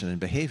cognition and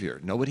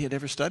behavior. Nobody had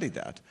ever studied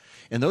that.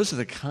 And those are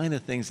the kind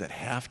of things that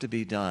have to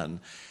be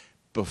done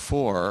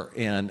before.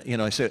 And, you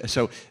know,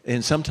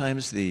 and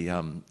sometimes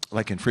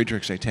like in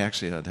Friedreich's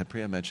ataxia that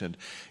Priya mentioned,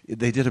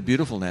 they did a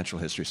beautiful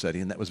natural history study,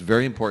 and that was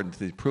very important to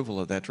the approval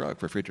of that drug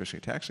for Friedreich's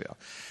ataxia.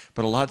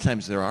 But a lot of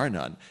times there are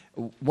none.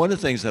 One of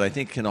the things that I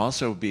think can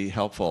also be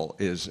helpful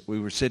is we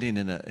were sitting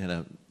in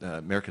an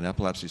American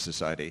Epilepsy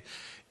Society,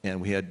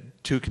 and we had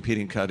two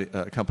competing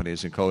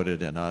companies,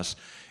 Encoded and us,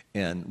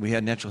 and we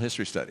had natural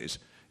history studies.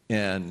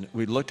 And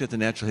we looked at the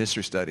natural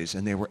history studies,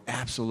 and they were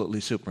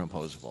absolutely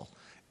superimposable.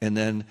 And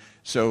then,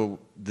 so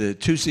the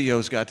two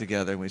CEOs got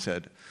together, and we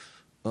said,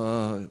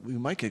 we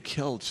might get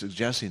killed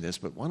suggesting this,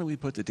 but why don't we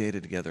put the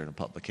data together in a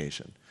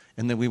publication?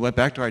 And then we went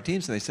back to our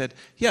teams, and they said,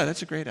 yeah,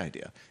 that's a great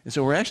idea. And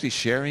so we're actually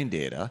sharing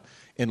data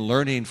and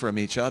learning from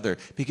each other,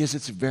 because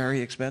it's very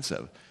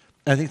expensive.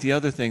 I think the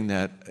other thing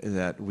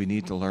that we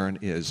need to learn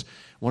is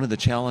one of the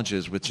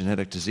challenges with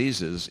genetic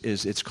diseases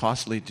is it's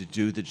costly to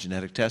do the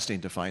genetic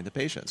testing to find the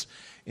patients,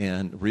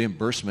 and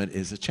reimbursement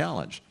is a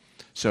challenge.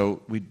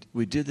 So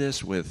we did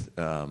this with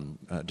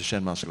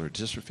Duchenne muscular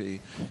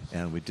dystrophy,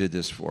 and we did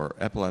this for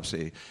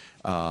epilepsy,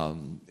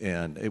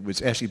 and it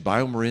was actually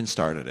Biogen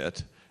started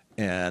it,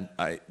 and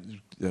I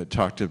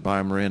talked to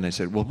Biogen. I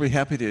said, well, we're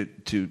happy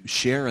to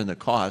share in the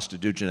cost to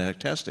do genetic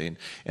testing.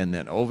 And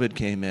then Ovid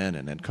came in,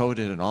 and then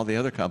Encoded, and all the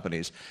other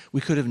companies.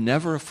 We could have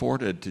never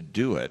afforded to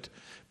do it.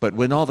 But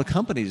when all the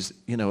companies,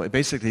 you know,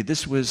 basically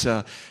this was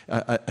a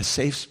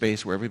safe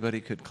space where everybody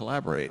could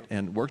collaborate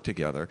and work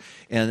together.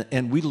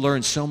 And we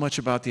learned so much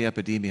about the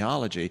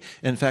epidemiology.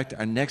 In fact,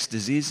 our next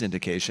disease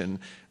indication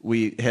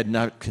we had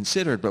not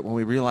considered, but when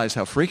we realized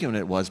how frequent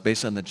it was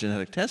based on the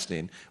genetic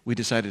testing, we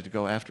decided to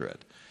go after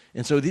it.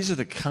 And so these are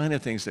the kind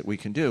of things that we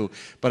can do.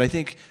 But I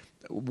think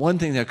one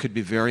thing that could be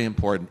very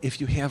important,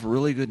 if you have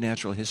really good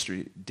natural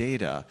history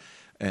data,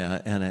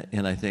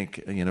 and I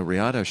think, you know,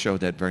 Riata showed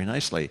that very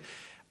nicely,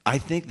 I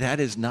think that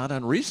is not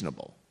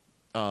unreasonable.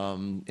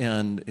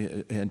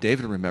 And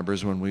David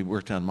remembers when we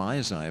worked on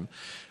Myozyme,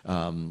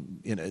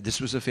 you know, this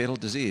was a fatal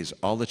disease.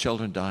 All the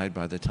children died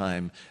by the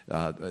time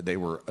they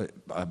were,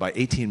 by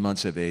 18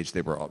 months of age,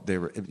 they were,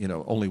 you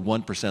know, only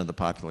 1% of the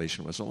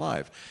population was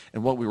alive.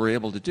 And what we were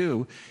able to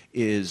do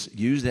is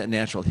use that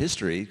natural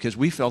history, because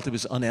we felt it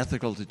was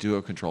unethical to do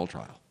a control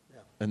trial.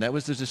 And that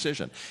was the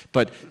decision.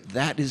 But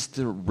that is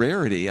the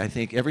rarity. I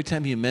think every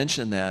time you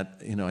mention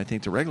that, you know, I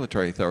think the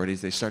regulatory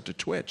authorities, they start to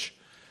twitch.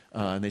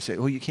 And they say,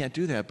 oh, you can't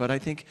do that. But I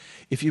think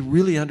if you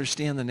really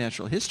understand the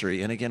natural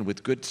history, and again,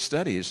 with good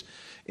studies,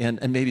 and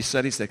maybe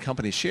studies that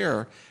companies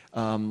share,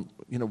 you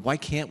know, why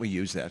can't we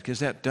use that? Because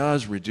that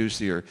does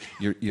reduce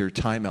your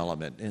time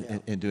element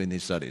in doing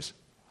these studies.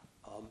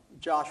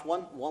 Josh,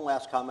 one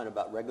last comment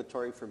about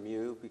regulatory from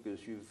you,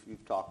 because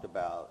you've talked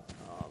about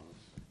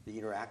the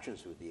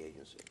interactions with the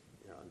agency,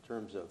 you know, in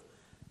terms of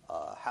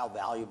how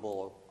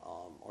valuable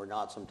or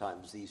not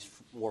sometimes these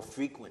more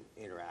frequent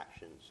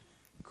interactions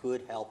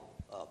could help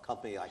a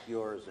company like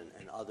yours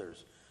and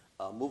others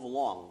move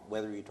along,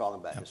 whether you're talking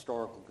about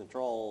historical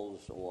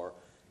controls or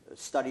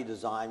study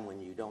design when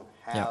you don't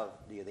have,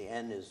 the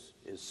N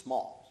is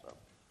small. So.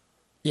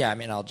 Yeah, I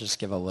mean, I'll just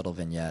give a little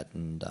vignette.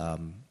 And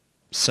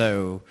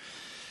so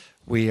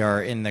We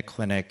are in the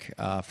clinic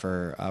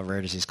for a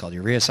rare disease called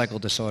urea cycle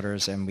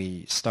disorders, and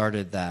we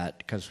started that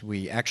because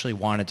we actually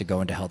wanted to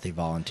go into healthy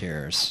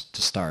volunteers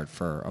to start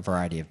for a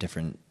variety of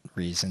different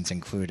reasons,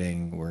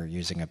 including we're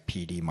using a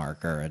PD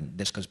marker, and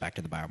this goes back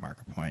to the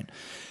biomarker point.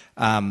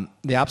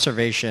 The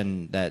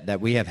observation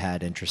that we have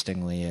had,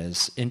 interestingly,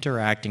 is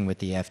interacting with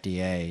the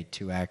FDA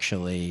to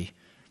actually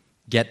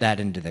get that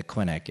into the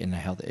clinic in the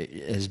health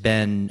has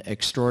been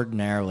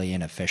extraordinarily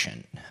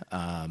inefficient.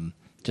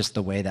 Just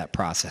the way that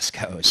process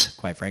goes,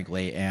 quite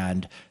frankly,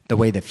 and the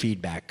way the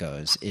feedback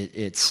goes.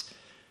 It's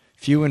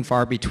few and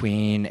far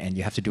between, and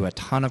you have to do a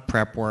ton of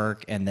prep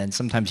work, and then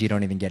sometimes you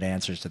don't even get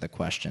answers to the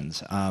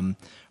questions. On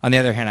the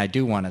other hand, I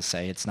do want to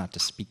say, it's not to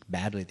speak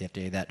badly of the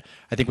FDA, that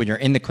I think when you're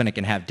in the clinic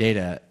and have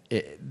data,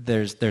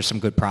 there's some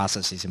good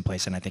processes in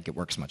place, and I think it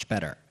works much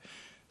better.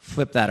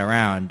 Flip that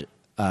around,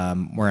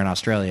 we're in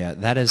Australia.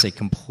 That is a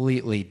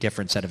completely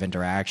different set of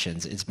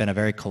interactions. It's been a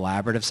very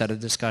collaborative set of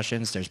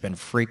discussions. There's been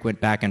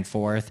frequent back and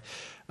forth.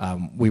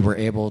 We were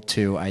able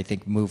to, I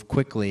think, move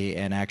quickly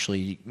and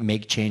actually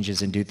make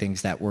changes and do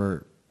things that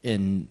were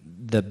in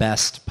the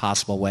best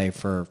possible way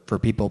for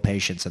people,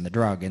 patients, and the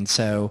drug. And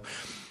so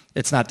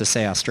it's not to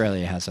say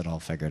Australia has it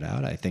all figured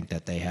out. I think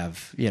that they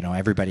have,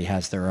 everybody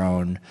has their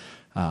own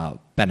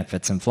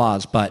benefits and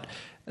flaws, but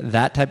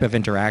that type of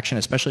interaction,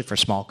 especially for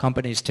small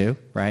companies too,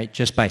 right?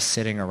 Just by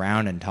sitting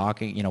around and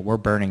talking, we're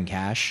burning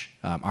cash.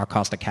 Our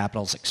cost of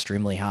capital is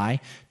extremely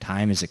high.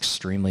 Time is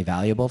extremely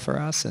valuable for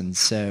us. And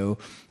so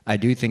I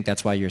do think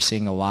that's why you're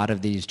seeing a lot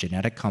of these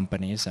genetic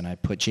companies, and I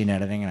put gene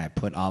editing and I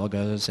put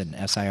oligos and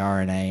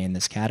siRNA in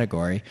this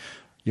category.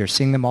 You're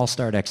seeing them all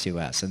start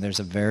ex-US, and there's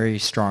a very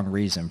strong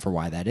reason for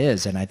why that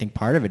is. And I think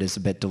part of it is a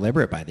bit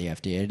deliberate by the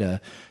FDA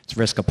to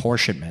risk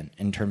apportionment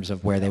in terms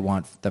of where they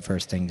want the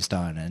first things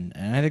done. And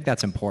I think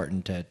that's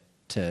important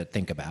to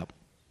think about.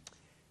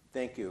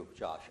 Thank you,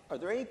 Josh. Are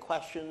there any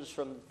questions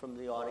from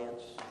the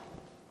audience?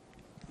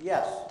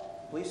 Yes,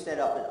 please stand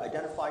up and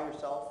identify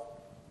yourself.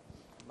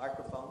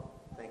 Microphone.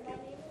 Thank you. My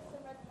name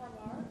is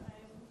Samar.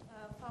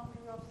 I'm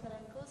founder of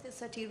Pharmaceuticals.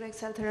 It's a T-Rex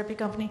cell therapy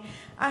company.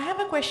 I have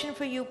a question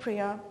for you,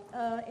 Priya.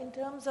 In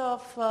terms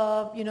of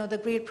the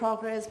great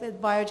progress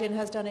with Biogen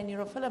has done in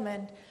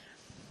neurofilament,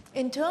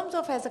 in terms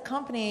of as a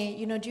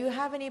company, do you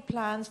have any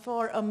plans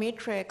for a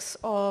matrix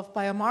of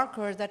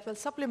biomarkers that will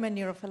supplement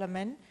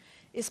neurofilament,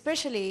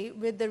 especially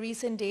with the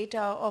recent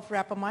data of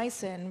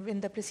rapamycin in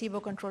the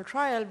placebo-controlled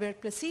trial where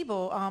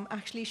placebo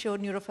actually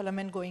showed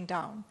neurofilament going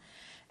down?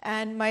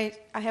 And I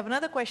have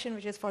another question,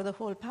 which is for the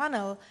whole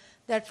panel,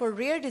 that for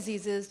rare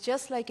diseases,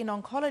 just like in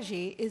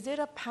oncology, is there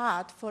a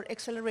path for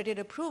accelerated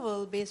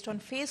approval based on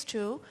phase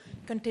 2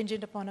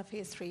 contingent upon a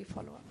phase 3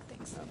 follow-up?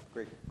 Thanks.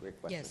 Great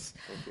question. Yes.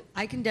 Thank you.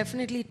 I can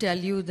definitely tell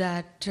you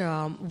that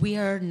we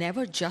are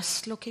never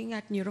just looking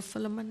at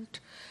neurofilament.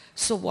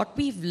 So what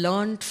we've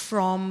learned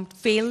from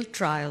failed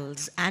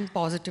trials and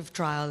positive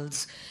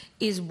trials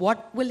is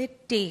what will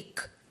it take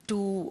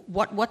to,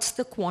 what's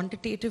the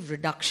quantitative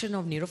reduction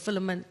of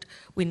neurofilament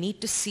we need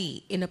to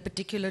see in a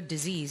particular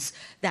disease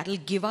that will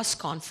give us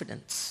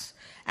confidence.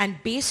 And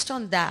based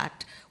on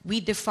that, we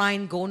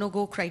define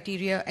go-no-go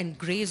criteria and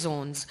gray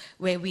zones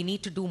where we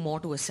need to do more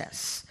to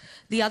assess.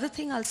 The other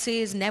thing I'll say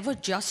is never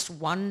just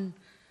one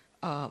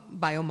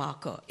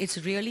biomarker.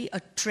 It's really a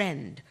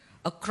trend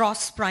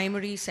across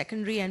primary,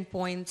 secondary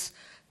endpoints,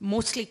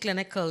 mostly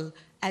clinical,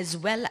 as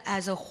well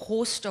as a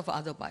host of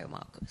other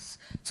biomarkers.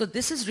 So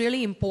this is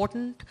really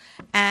important,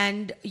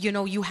 and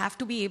you have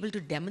to be able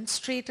to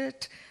demonstrate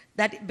it,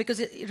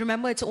 because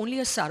remember, it's only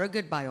a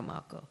surrogate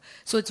biomarker.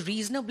 So it's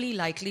reasonably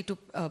likely to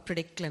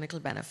predict clinical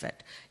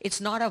benefit.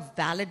 It's not a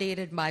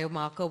validated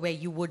biomarker where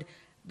you would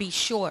be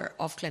sure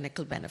of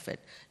clinical benefit,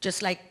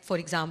 just like, for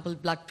example,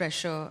 blood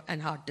pressure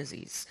and heart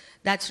disease.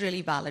 That's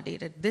really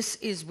validated.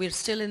 We're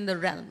still in the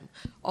realm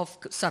of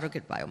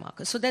surrogate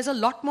biomarkers. So there's a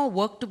lot more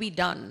work to be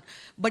done,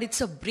 but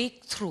it's a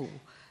breakthrough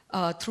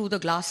through the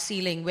glass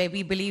ceiling where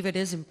we believe it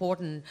is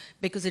important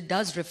because it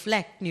does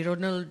reflect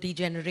neuronal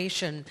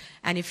degeneration.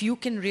 And if you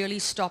can really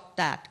stop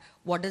that,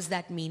 what does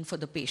that mean for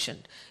the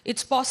patient?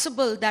 It's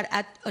possible that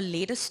at a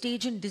later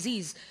stage in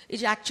disease,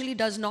 it actually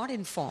does not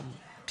inform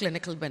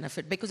clinical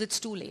benefit because it's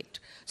too late.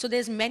 So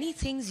there's many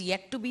things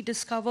yet to be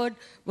discovered,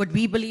 but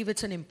we believe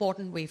it's an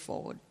important way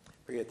forward.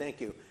 Priya,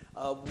 thank you.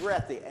 We're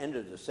at the end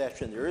of the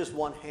session. There is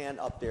one hand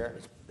up there.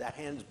 That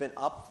hand's been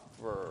up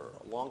for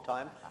a long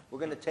time. We're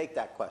going to take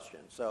that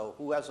question. So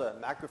who has a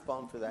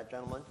microphone for that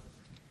gentleman?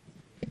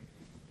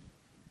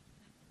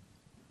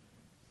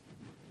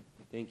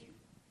 Thank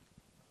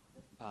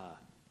you.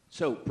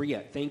 So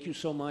Priya, thank you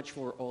so much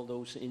for all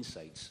those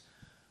insights.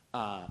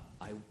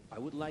 I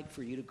would like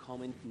for you to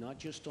comment not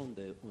just on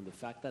the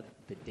fact that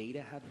the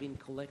data had been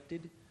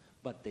collected,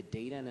 but the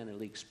data and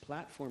analytics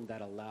platform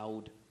that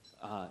allowed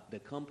the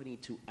company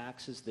to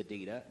access the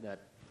data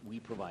that we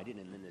provided.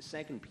 And then the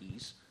second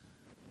piece,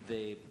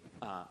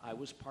 I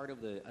was part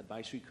of the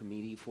advisory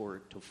committee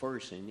for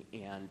tofersen,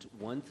 and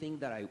one thing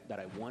that I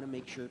want to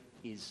make sure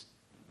is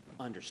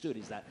understood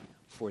is that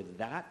for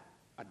that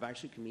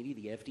advisory committee,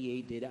 the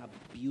FDA did a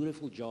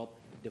beautiful job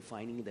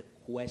defining the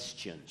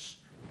questions,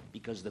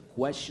 because the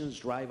questions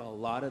drive a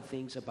lot of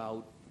things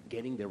about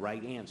getting the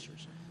right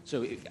answers.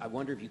 So I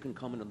wonder if you can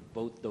comment on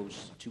both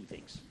those two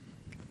things.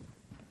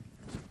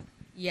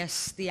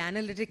 Yes, the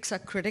analytics are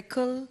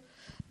critical.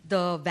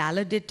 The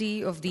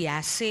validity of the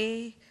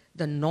assay,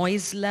 the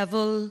noise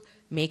level,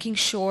 making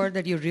sure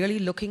that you're really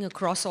looking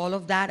across all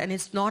of that, and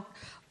it's not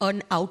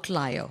an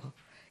outlier.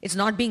 It's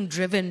not being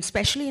driven,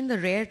 especially in the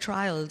rare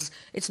trials,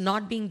 it's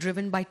not being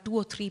driven by 2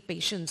 or 3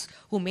 patients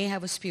who may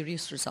have a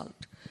spurious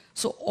result.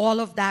 So all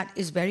of that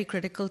is very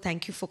critical.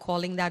 Thank you for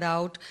calling that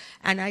out.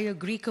 And I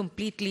agree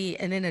completely,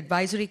 in an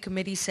advisory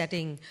committee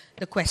setting,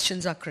 the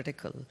questions are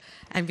critical.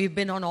 And we've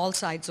been on all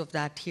sides of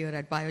that here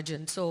at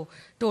Biogen. So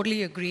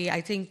totally agree. I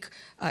think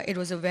it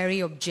was a very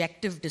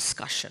objective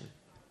discussion.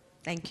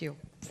 Thank you.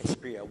 Thanks,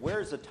 Priya.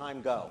 Where does the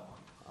time go?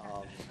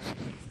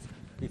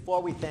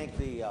 Before we thank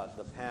the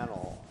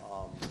panel,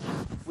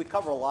 we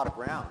cover a lot of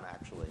ground,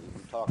 actually.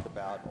 We talked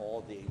about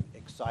all the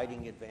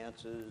exciting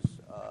advances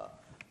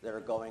that are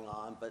going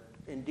on, but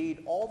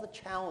indeed all the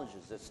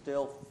challenges that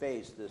still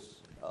face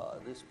this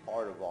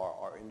part of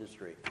our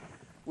industry,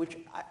 which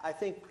I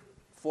think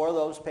for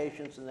those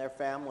patients and their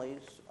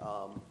families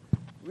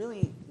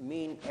really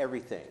mean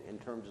everything in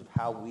terms of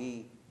how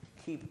we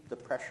keep the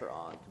pressure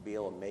on to be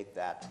able to make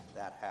that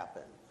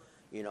happen.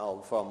 You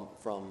know,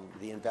 from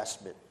the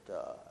investment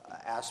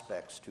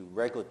aspects to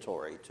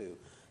regulatory to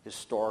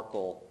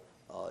historical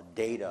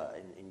data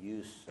and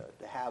use,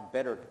 to have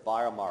better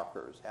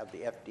biomarkers, have the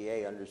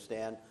FDA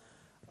understand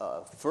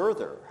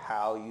further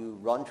how you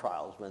run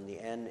trials when the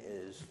N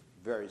is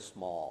very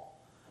small.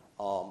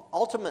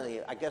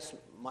 Ultimately, I guess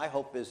my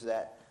hope is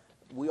that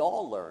we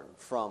all learn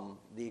from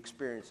the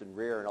experience in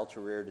rare and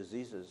ultra-rare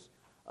diseases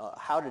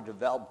how to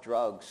develop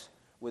drugs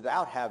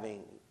without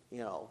having,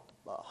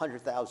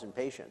 100,000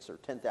 patients or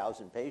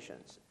 10,000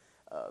 patients,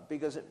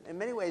 because in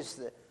many ways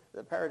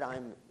the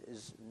paradigm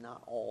is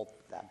not all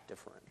that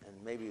different, and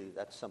maybe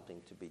that's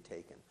something to be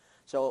taken.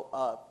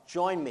 So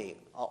join me,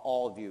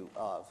 all of you.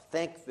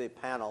 Thank the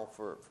panel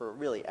for a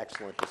really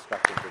excellent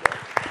discussion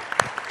today.